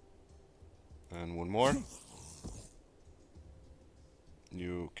 And one more.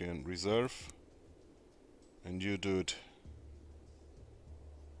 You can reserve. And you, dude.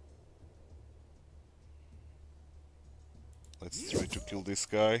 Let's try to kill this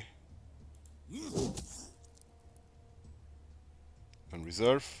guy. And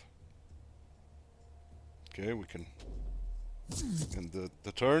reserve. Okay, we can end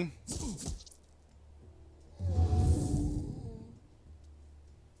the turn.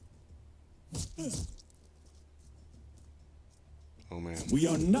 Oh man. We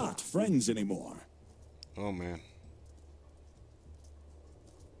are not friends anymore. Oh man.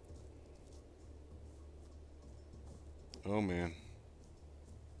 Oh man.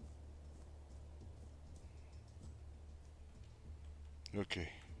 Okay.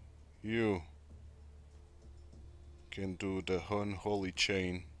 You can do the unholy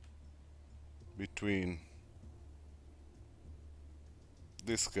chain between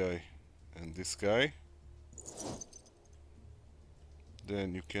this guy and this guy.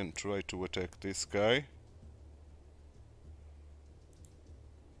 Then you can try to attack this guy.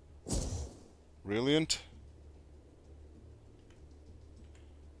 Brilliant.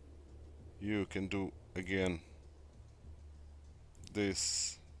 You can do again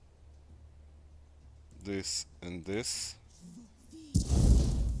this, this, and this.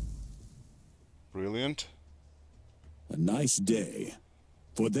 Brilliant. A nice day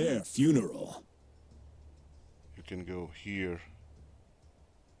for their funeral. You can go here.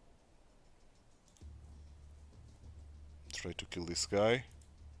 Try to kill this guy.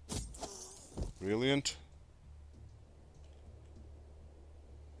 Brilliant.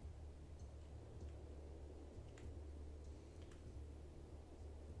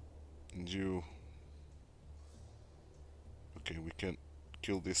 And you... Okay, we can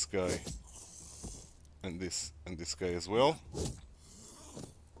kill this guy and this guy as well.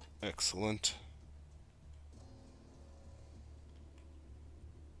 Excellent.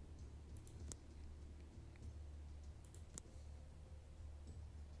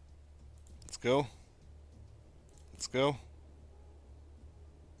 Let's go. Let's go.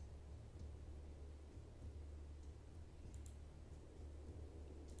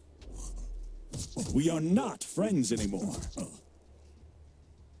 We are not friends anymore.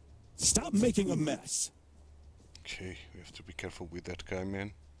 Stop making a mess. Okay, we have to be careful with that guy,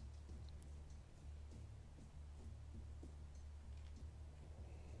 man.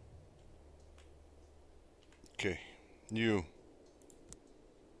 Okay, you.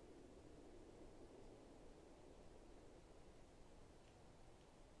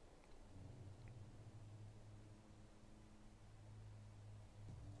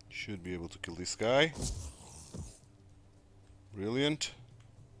 Should be able to kill this guy. Brilliant.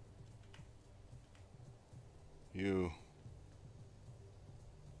 You.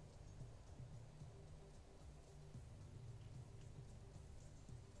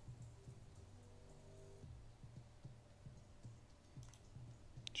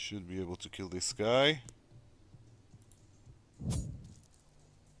 Should be able to kill this guy.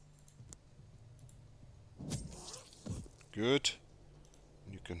 Good.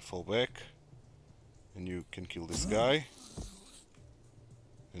 You can fall back. And you can kill this guy.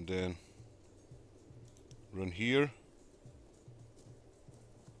 And then run here.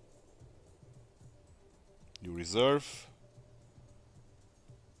 You reserve.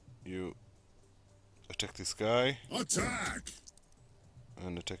 You attack this guy. Attack!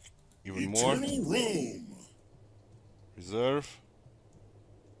 And attack even more. Eternal Rome! Reserve.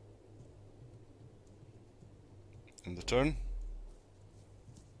 And the turn.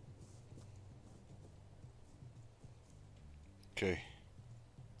 Okay.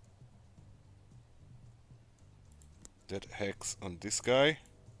 That hex on this guy.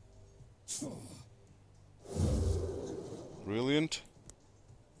 Brilliant.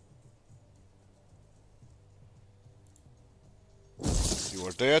 You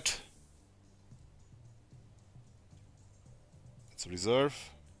are dead. Let's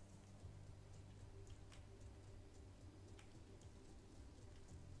reserve.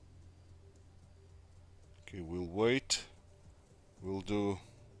 Okay, we'll wait. We'll do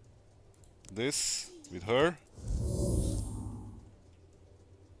this with her.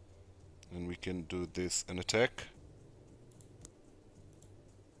 And we can do this and attack.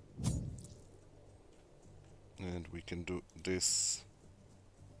 And we can do this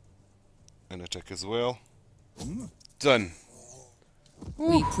and attack as well. Done.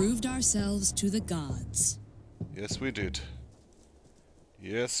 We proved ourselves to the gods. Yes, we did.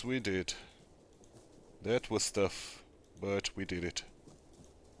 Yes, we did. That was tough, but we did it.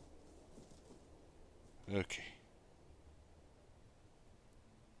 Okay.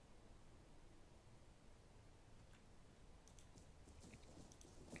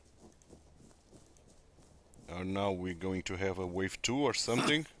 Are now we going to have a wave 2 or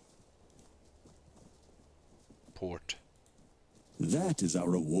something? Port. That is our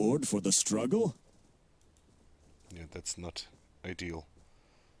reward for the struggle? Yeah, that's not ideal.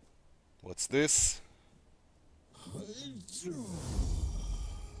 What's this?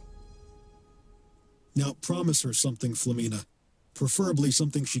 Now promise her something, Flamina. Preferably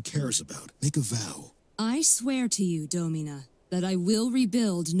something she cares about. Make a vow. I swear to you, Domina, that I will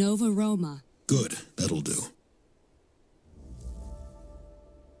rebuild Nova Roma. Good, that'll do.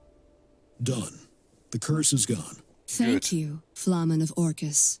 Done. The curse is gone. Thank Good. you, Flamen of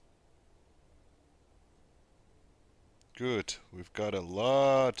Orcus. Good. We've got a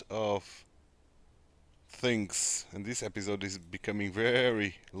lot of things, and this episode is becoming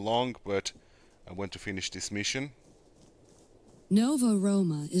very long, but I want to finish this mission. Nova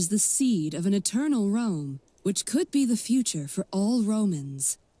Roma is the seed of an eternal Rome, which could be the future for all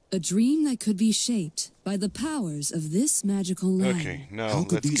Romans. A dream that could be shaped by the powers of this magical land. Okay, now How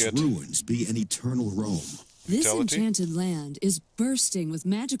could let's these get... ruins be an eternal Rome? This Vitality? enchanted land is bursting with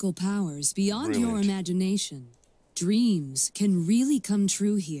magical powers beyond your Brilliant. imagination. Dreams can really come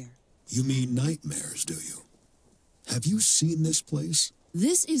true here. You mean nightmares, do you? Have you seen this place?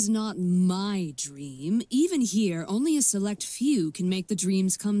 This is not my dream. Even here, only a select few can make the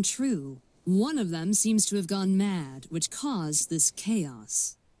dreams come true. One of them seems to have gone mad, which caused this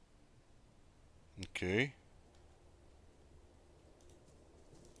chaos. Okay.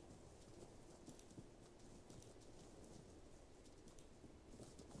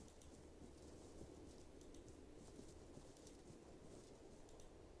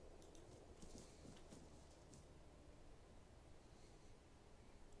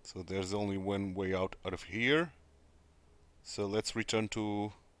 So there's only one way out of here. So let's return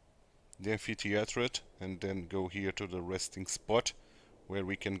to the amphitheater and then go here to the resting spot where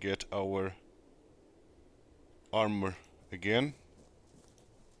we can get our armor again.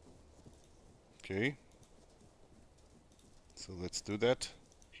 Okay. So let's do that.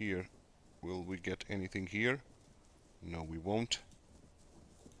 Here. Will we get anything here? No, we won't.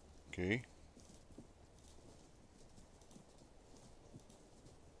 Okay.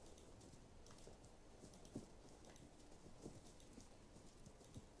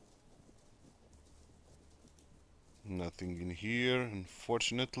 Nothing in here,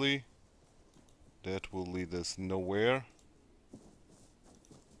 unfortunately. That will lead us nowhere.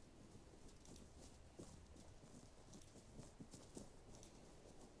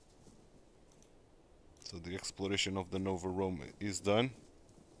 So the exploration of the Nova Roma is done.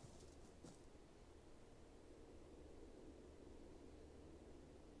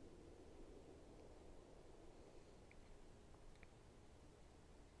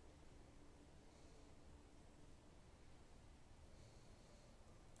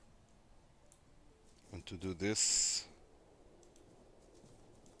 And to do this,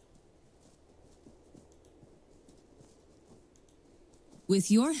 With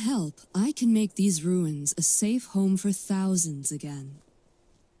your help, I can make these ruins a safe home for thousands again.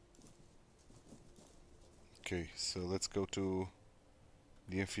 okay, so let's go to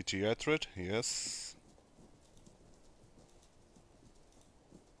the amphitheater. Yes.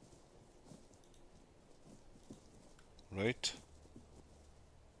 Right.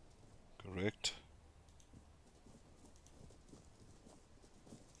 Correct.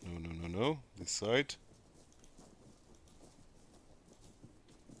 No, no, no, no. This side.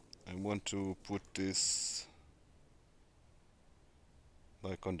 I want to put this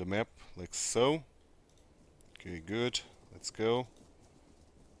like on the map, like so. Okay, good. Let's go.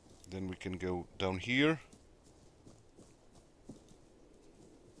 Then we can go down here.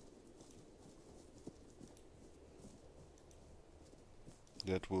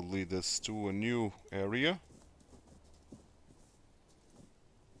 That will lead us to a new area.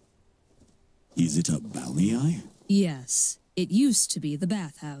 Is it a balnea? Yes, it used to be the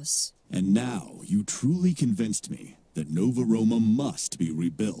bathhouse. And now you truly convinced me that Nova Roma must be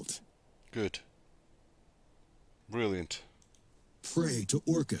rebuilt. Good. Brilliant. Pray to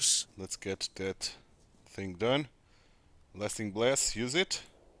Orcus. Let's get that thing done. Lasting Blast, use it.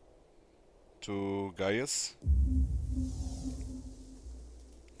 To Gaius.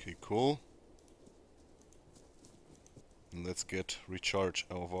 Okay, cool. And let's get recharge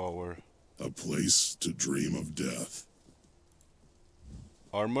of our A place to dream of death.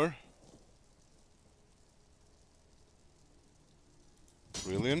 armor.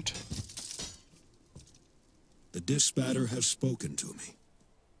 Brilliant. The Dispatcher has spoken to me.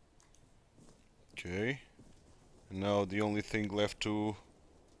 Okay. And now the only thing left to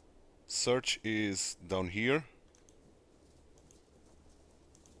search is down here.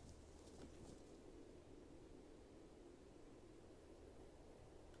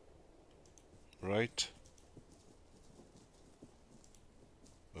 Right.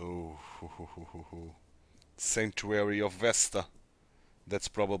 Oh, Sanctuary of Vesta. That's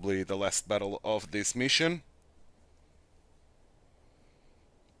probably the last battle of this mission.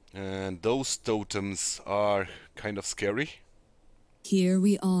 And those totems are kind of scary. Here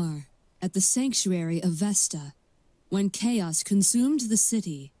we are, at the sanctuary of Vesta. When chaos consumed the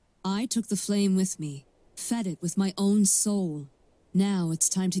city, I took the flame with me, fed it with my own soul. Now it's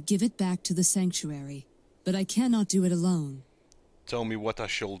time to give it back to the sanctuary, but I cannot do it alone. Tell me what I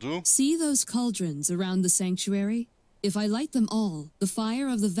shall do. See those cauldrons around the sanctuary? If I light them all, the fire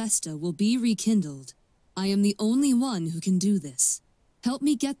of the Vesta will be rekindled. I am the only one who can do this. Help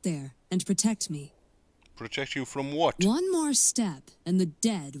me get there and protect me. Protect you from what? One more step, and the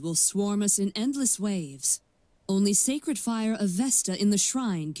dead will swarm us in endless waves. Only sacred fire of Vesta in the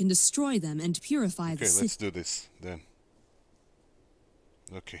shrine can destroy them and purify the Okay, city. let's do this then.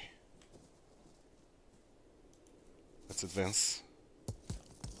 Okay. Let's advance.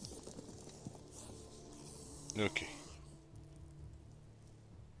 Okay.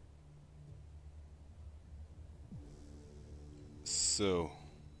 So,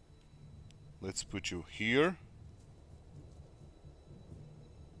 let's put you here.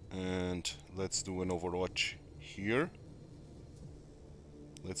 And let's do an overwatch here.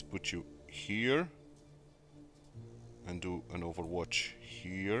 Let's put you here. And do an overwatch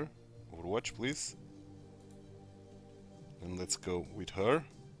here. Overwatch, please. And let's go with her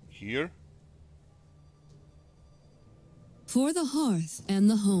here. For the hearth and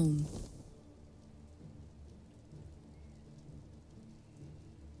the home.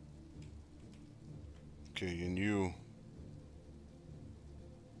 Okay, and you.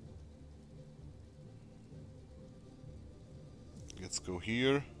 Let's go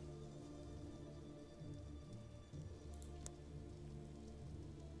here.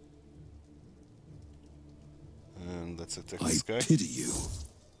 And let's attack I this guy. pity you.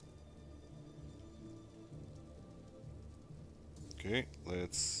 Okay,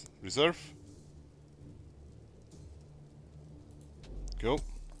 let's reserve. Go.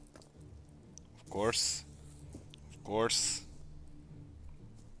 Of course. Of course.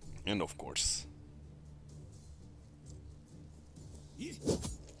 And of course.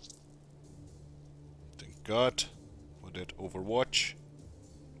 Thank God for that Overwatch.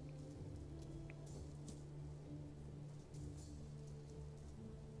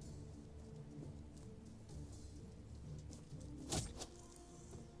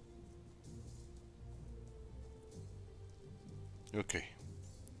 Okay.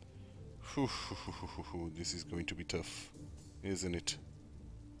 This is going to be tough, isn't it?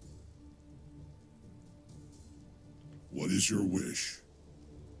 What is your wish?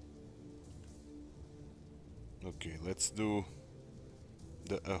 Okay, let's do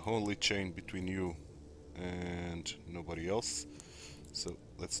the holy chain between you and nobody else. So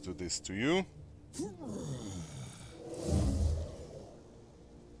let's do this to you.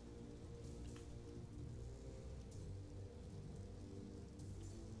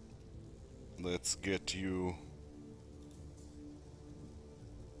 Let's get you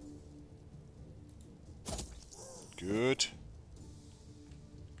good.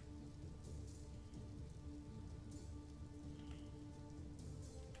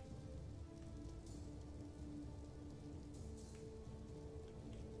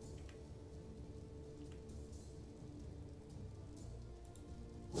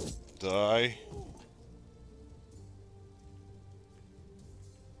 Die.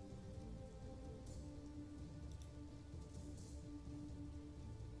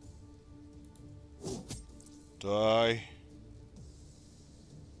 Die.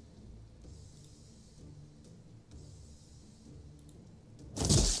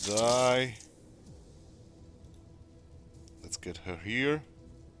 Die. Let's get her here.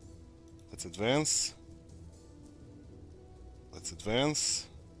 Let's advance. Let's advance.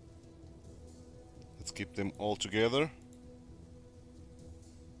 Let's keep them all together.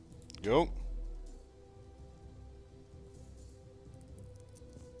 Go.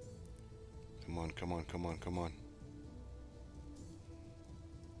 Come on, come on, come on, come on.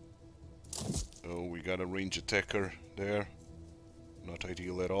 Oh, we got a range attacker there. Not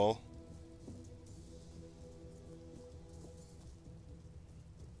ideal at all.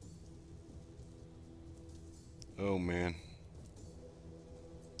 Oh man.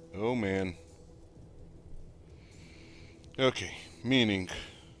 Oh man. Okay, meaning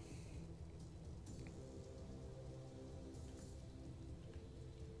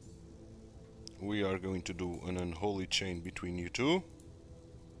we are going to do an unholy chain between you two.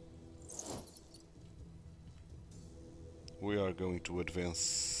 We are going to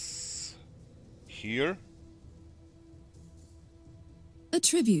advance here. A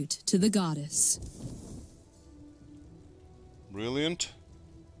tribute to the goddess. Brilliant.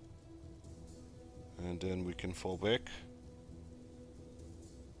 And then we can fall back.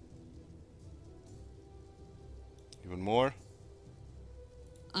 Even more.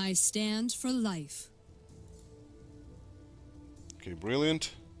 I stand for life. Okay,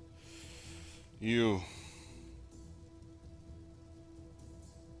 brilliant. You.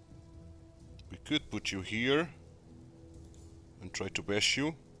 We could put you here and try to bash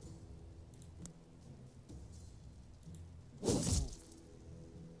you.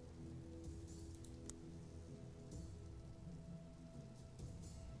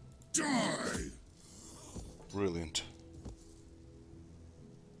 Die! Brilliant.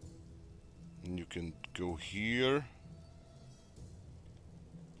 And you can go here.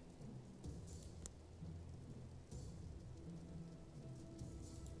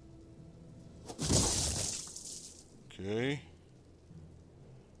 Okay.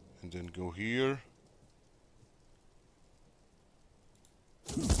 And then go here.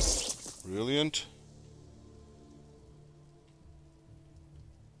 Brilliant.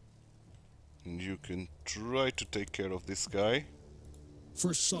 And you can try to take care of this guy.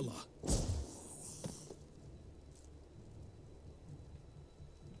 For Sulla.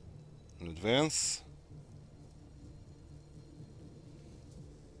 And advance.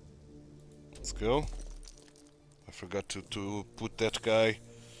 Let's go. I forgot to put that guy.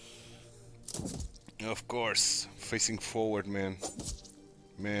 Of course, facing forward, man.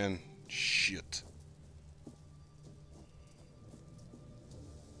 Man, shit.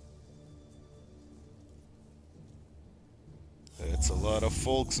 That's a lot of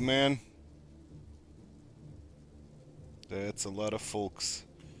folks, man. That's a lot of folks.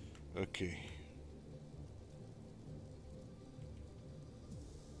 Okay.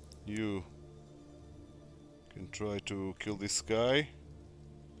 You can try to kill this guy.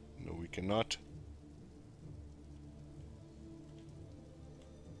 No, we cannot.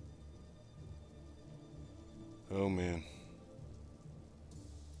 Oh man.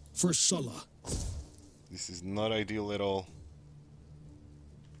 For Sulla. This is not ideal at all.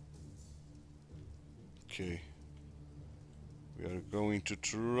 Okay. We are going to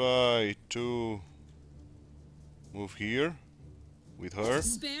try to move here with her.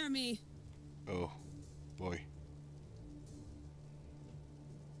 Spare me. Oh boy.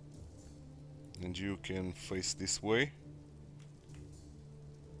 And you can face this way.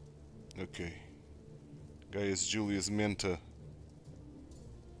 Okay. Gaius, Julius, Mendo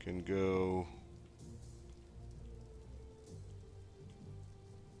can go.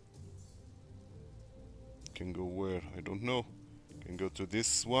 Can go where? I don't know. Can go to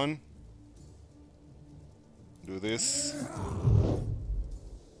this one. Do this.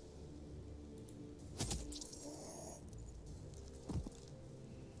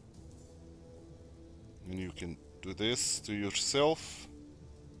 And you can do this to yourself.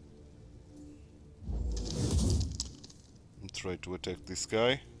 And try to attack this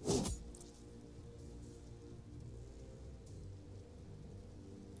guy.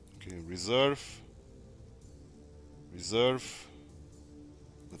 Okay, reserve. Reserve.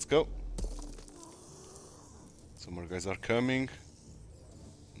 Let's go. Some more guys are coming.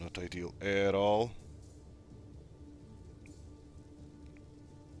 Not ideal at all.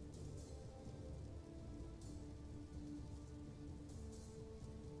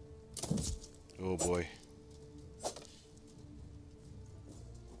 Oh boy.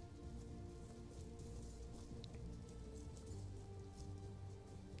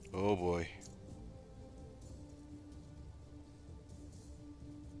 Oh boy.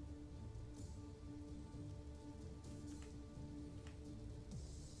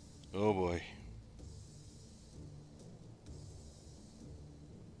 Oh boy.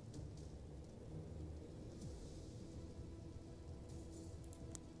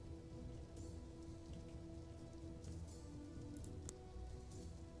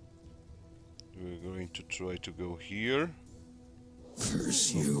 We're going to try to go here.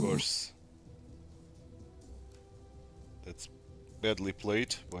 Curse Of you. course. That's badly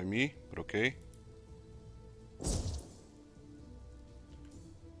played by me, but okay.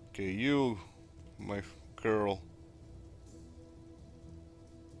 Okay, you, my girl.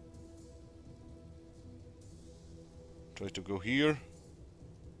 Try to go here.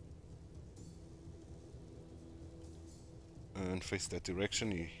 And face that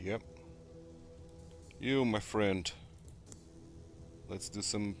direction, yep. You, my friend. Let's do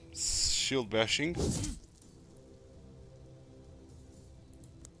some shield bashing.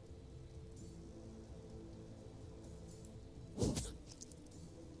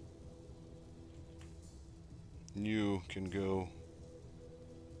 You can go,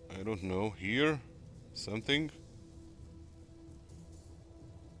 I don't know, here? Something?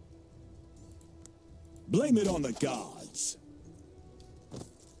 Blame it on the gods.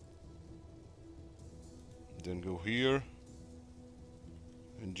 Then go here.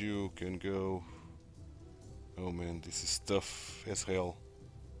 And you can go... Oh man, this is tough as hell.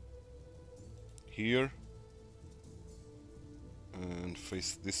 Here. And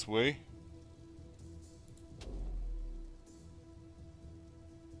face this way.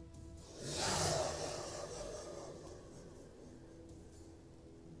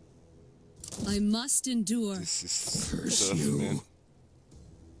 I must endure. This is Curse tough, you. man.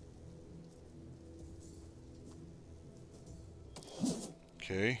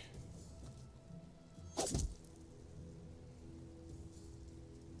 Okay.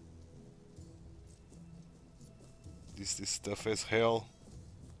 This is tough as hell.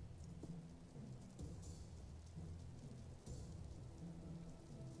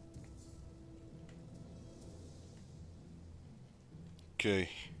 Okay,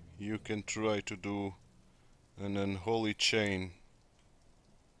 you can try to do an unholy chain.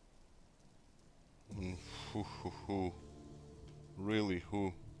 Who? Really,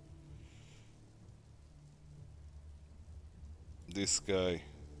 who? This guy.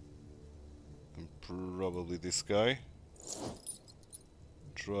 And probably this guy.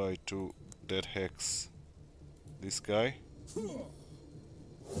 Try to dead hex this guy.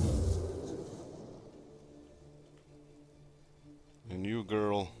 And you,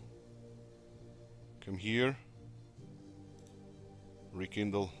 girl, come here.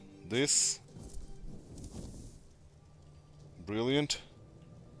 Rekindle this. Brilliant.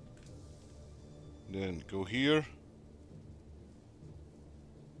 Then go here.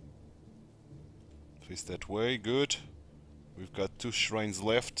 Face that way, good. We've got 2 shrines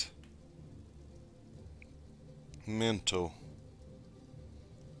left. Mendo.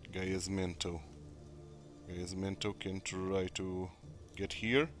 Gaius Mendo. Gaius Mendo can try to get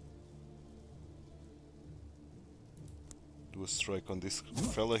here. Do a strike on this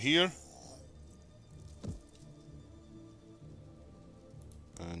fella here.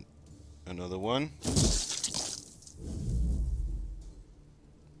 And another one.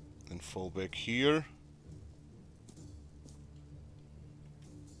 fall back here.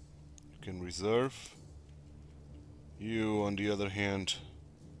 You can reserve. You, on the other hand,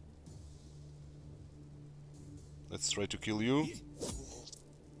 let's try to kill you.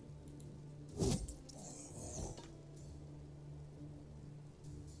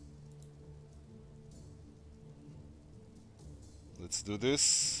 Let's do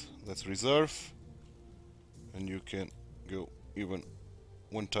this. Let's reserve. And you can go even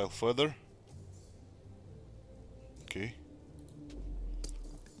one tile further. Okay.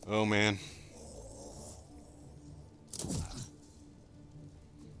 Oh man.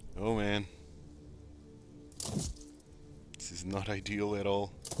 Oh man. This is not ideal at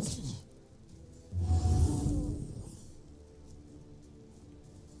all.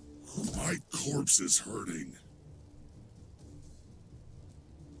 My corpse is hurting.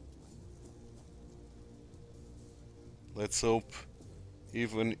 Let's hope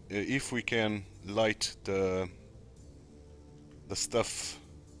even if we can light the stuff,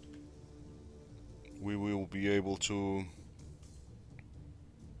 we will be able to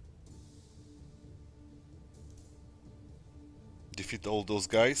defeat all those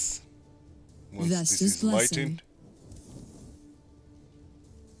guys once this is lightened.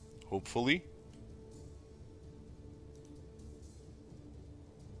 Hopefully.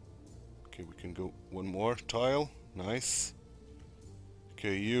 Okay, we can go one more tile. Nice.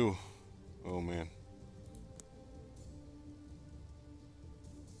 Okay, you. Oh man.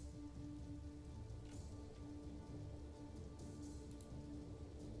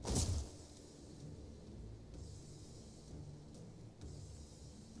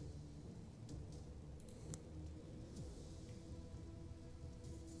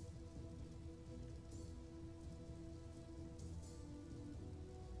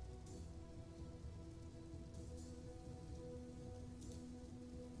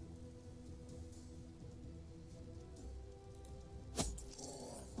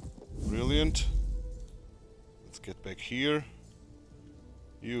 Brilliant. Let's get back here.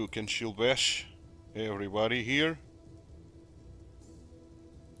 You can shield bash everybody here.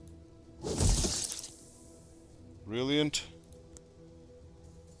 Brilliant.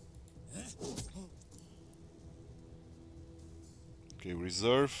 Okay,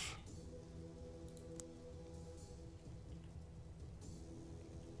 reserve.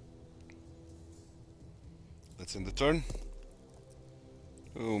 Let's end the turn.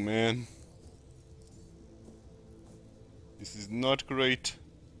 Oh man. This is not great.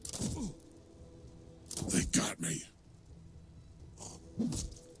 They got me.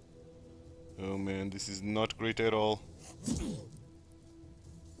 Oh man, this is not great at all.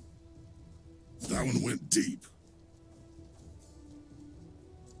 That one went deep.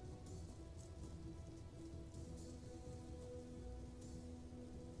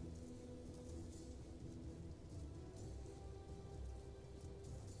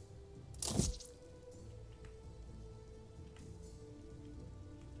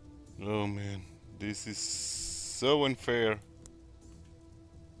 Oh man, this is so unfair.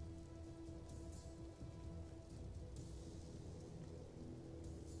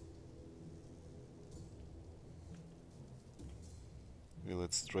 Okay,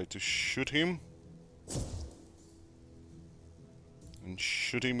 let's try to shoot him. And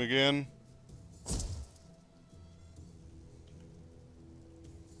shoot him again.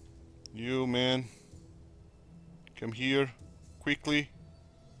 You man, come here, quickly.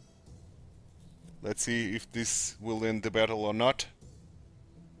 Let's see if this will end the battle or not.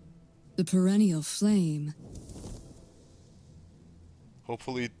 The perennial flame.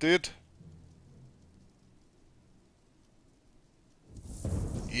 Hopefully it did.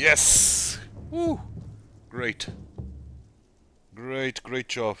 Yes! Woo! Great. Great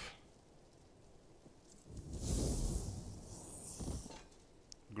job.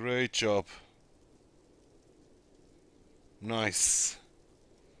 Great job. Nice.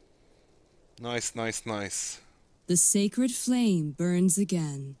 Nice. The sacred flame burns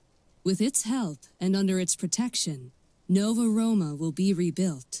again. With its help and under its protection, Nova Roma will be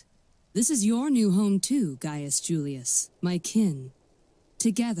rebuilt. This is your new home too, Gaius Julius, my kin.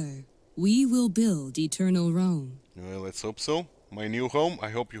 Together, we will build eternal Rome. Well, let's hope so. My new home,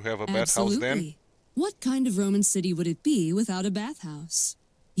 I hope you have a Absolutely. bathhouse then. What kind of Roman city would it be without a bathhouse?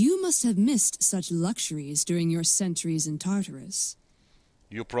 You must have missed such luxuries during your centuries in Tartarus.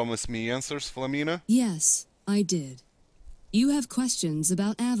 You promised me answers, Flamina? Yes, I did. You have questions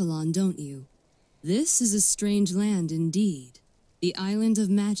about Avalon, don't you? This is a strange land indeed. The island of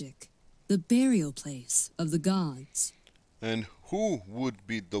magic. The burial place of the gods. And who would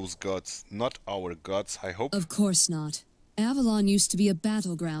be those gods? Not our gods, I hope. Of course not. Avalon used to be a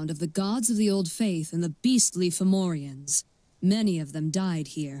battleground of the gods of the Old Faith and the beastly Fomorians. Many of them died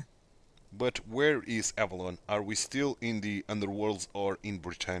here. But where is Avalon? Are we still in the underworlds or in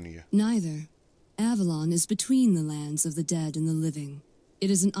Britannia? Neither. Avalon is between the lands of the dead and the living. It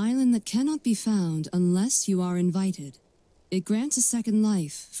is an island that cannot be found unless you are invited. It grants a second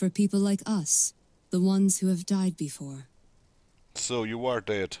life for people like us, the ones who have died before. So you are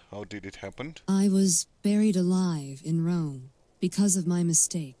dead. How did it happen? I was buried alive in Rome because of my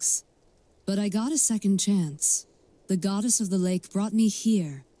mistakes. But I got a second chance. The goddess of the lake brought me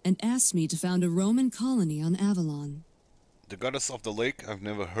here and asked me to found a Roman colony on Avalon. The goddess of the lake? I've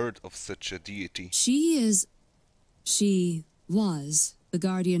never heard of such a deity. She was the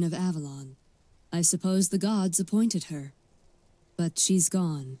guardian of Avalon. I suppose the gods appointed her. But she's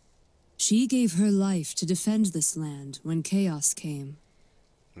gone. She gave her life to defend this land when chaos came.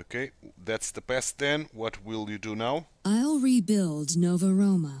 Okay, that's the past then. What will you do now? I'll rebuild Nova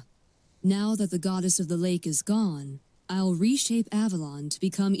Roma. Now that the goddess of the lake is gone, I'll reshape Avalon to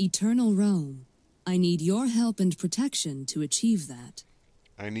become Eternal Rome. I need your help and protection to achieve that.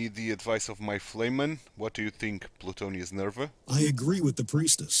 I need the advice of my flameman. What do you think, Plutonius Nerva? I agree with the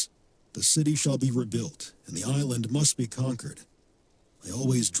priestess. The city shall be rebuilt, and the island must be conquered. I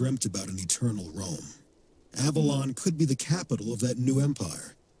always dreamt about an eternal Rome. Avalon could be the capital of that new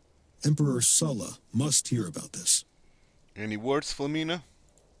empire. Emperor Sulla must hear about this. Any words, Flamina?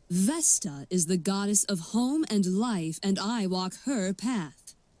 Vesta is the goddess of home and life, and I walk her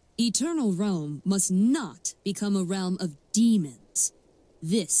path. Eternal Rome must not become a realm of demons.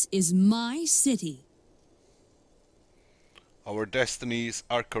 This is my city. Our destinies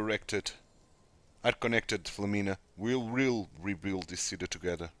are connected, Flamina. We'll rebuild this city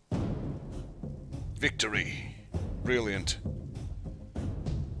together. Victory! Brilliant.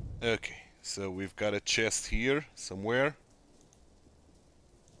 Okay, so we've got a chest here, somewhere.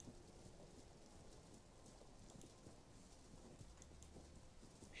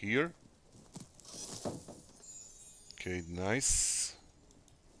 Here. Okay, nice.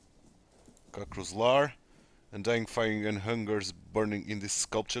 Kakruslar. Undying fire and hungers burning in this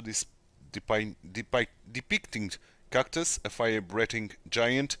sculpture, this depicting Cactus, a fire-breathing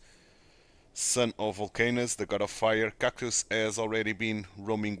giant, son of Vulcanus, the god of fire. Cactus has already been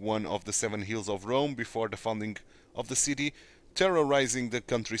roaming one of the 7 hills of Rome before the founding of the city, terrorizing the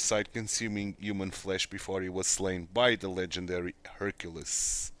countryside, consuming human flesh before he was slain by the legendary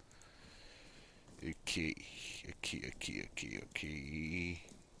Hercules. Okay.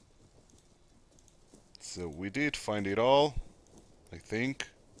 So we did find it all, I think.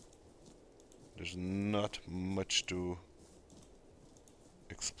 There's not much to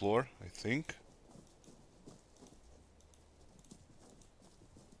explore, I think.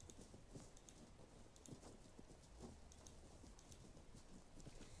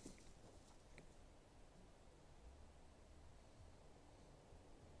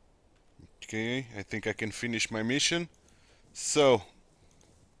 Okay, I think I can finish my mission. So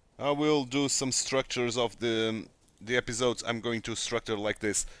I will do some structures of the episodes. I'm going to structure like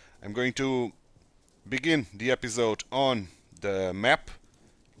this. I'm going to begin the episode on the map,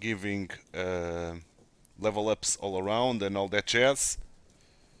 giving level ups all around and all that jazz.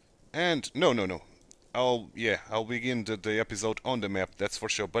 And no. I'll begin the episode on the map, that's for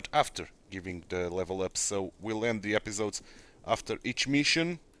sure, but after giving the level ups. So we'll end the episodes after each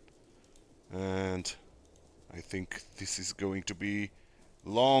mission. And I think this is going to be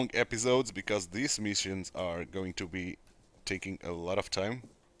long episodes because these missions are going to be taking a lot of time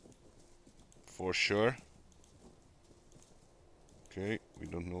for sure. Okay, we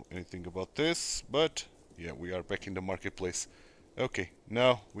don't know anything about this, but yeah, we are back in the marketplace. Okay,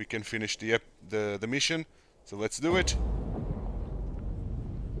 now we can finish the mission, so let's do it.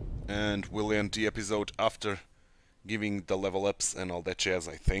 And we'll end the episode after giving the level ups and all that jazz,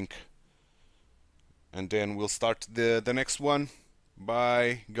 I think. And then we'll start the next one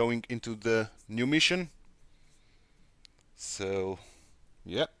by going into the new mission. So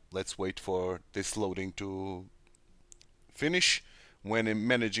yeah, let's wait for this loading to finish. When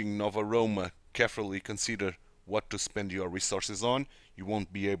managing Nova Roma, carefully consider what to spend your resources on. You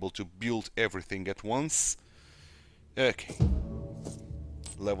won't be able to build everything at once. Okay,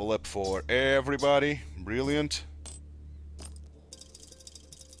 level up for everybody, brilliant.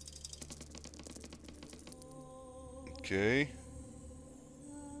 Okay.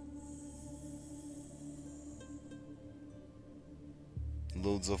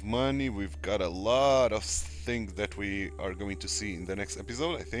 Loads of money. We've got a lot of things that we are going to see in the next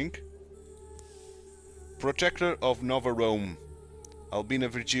episode, I think. Protector of Nova Rome. Albina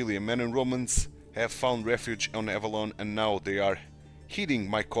Virgilia. Men and Romans have found refuge on Avalon, and now they are heeding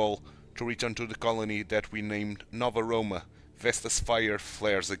my call to return to the colony that we named Nova Roma. Vesta's fire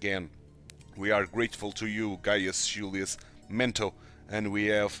flares again. We are grateful to you, Gaius, Julius, Mendo, and we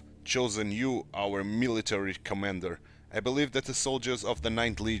have chosen you our military commander. I believe that the soldiers of the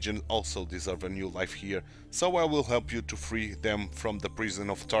 9th Legion also deserve a new life here, so I will help you to free them from the prison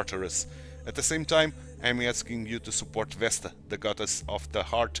of Tartarus. At the same time, I am asking you to support Vesta, the goddess of the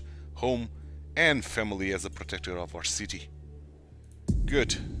heart, home, and family, as a protector of our city.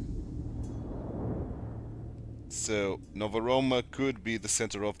 Good. So, Nova Roma could be the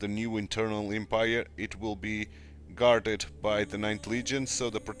center of the new internal empire. It will be guarded by the 9th Legion, so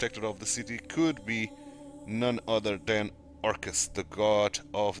the protector of the city could be none other than Orcus, the god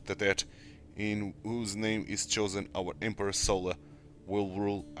of the dead, in whose name is chosen our Emperor Sola will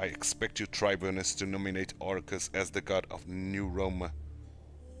rule. I expect you, Tribunus, to nominate Orcus as the god of New Roma.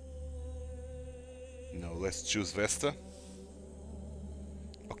 Now let's choose Vesta.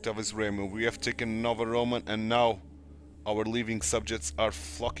 Octavius Remo, we have taken Nova Roman, and now our living subjects are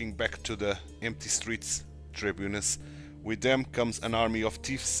flocking back to the empty streets, Tribunus. With them comes an army of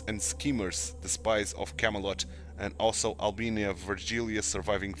thieves and schemers, the spies of Camelot, and also Albania, Virgilia's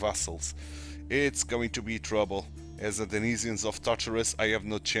surviving vassals. It's going to be trouble. As the denizens of Tartarus, I have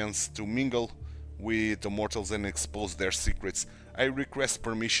no chance to mingle with the mortals and expose their secrets. I request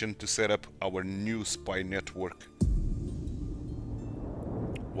permission to set up our new spy network.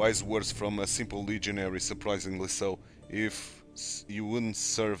 Wise words from a simple legionary, surprisingly so. If you wouldn't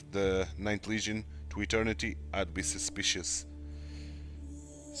serve the 9th Legion to eternity, I'd be suspicious.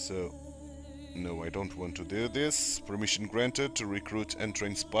 So, no, I don't want to do this. Permission granted to recruit and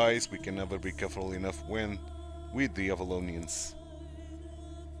train spies. We can never be careful enough when with the Avalonians.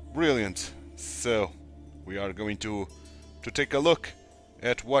 Brilliant. So, we are going to take a look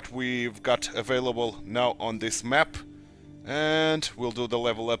at what we've got available now on this map, and we'll do the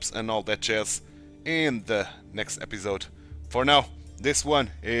level ups and all that jazz in the next episode. For now, this one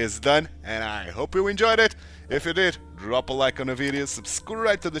is done, and I hope you enjoyed it. If you did, drop a like on the video,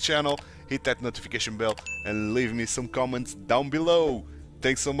 subscribe to the channel, hit that notification bell, and leave me some comments down below.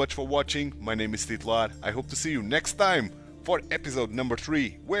 Thanks so much for watching. My name is TituElite. I hope to see you next time for episode number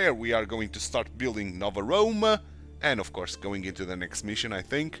 3, where we are going to start building Nova Roma, and of course going into the next mission, I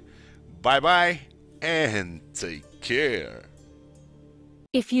think. Bye bye, and take care.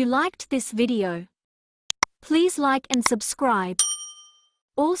 If you liked this video, please like and subscribe.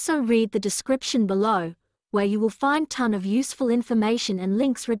 Also read the description below, where you will find ton of useful information and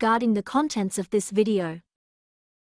links regarding the contents of this video.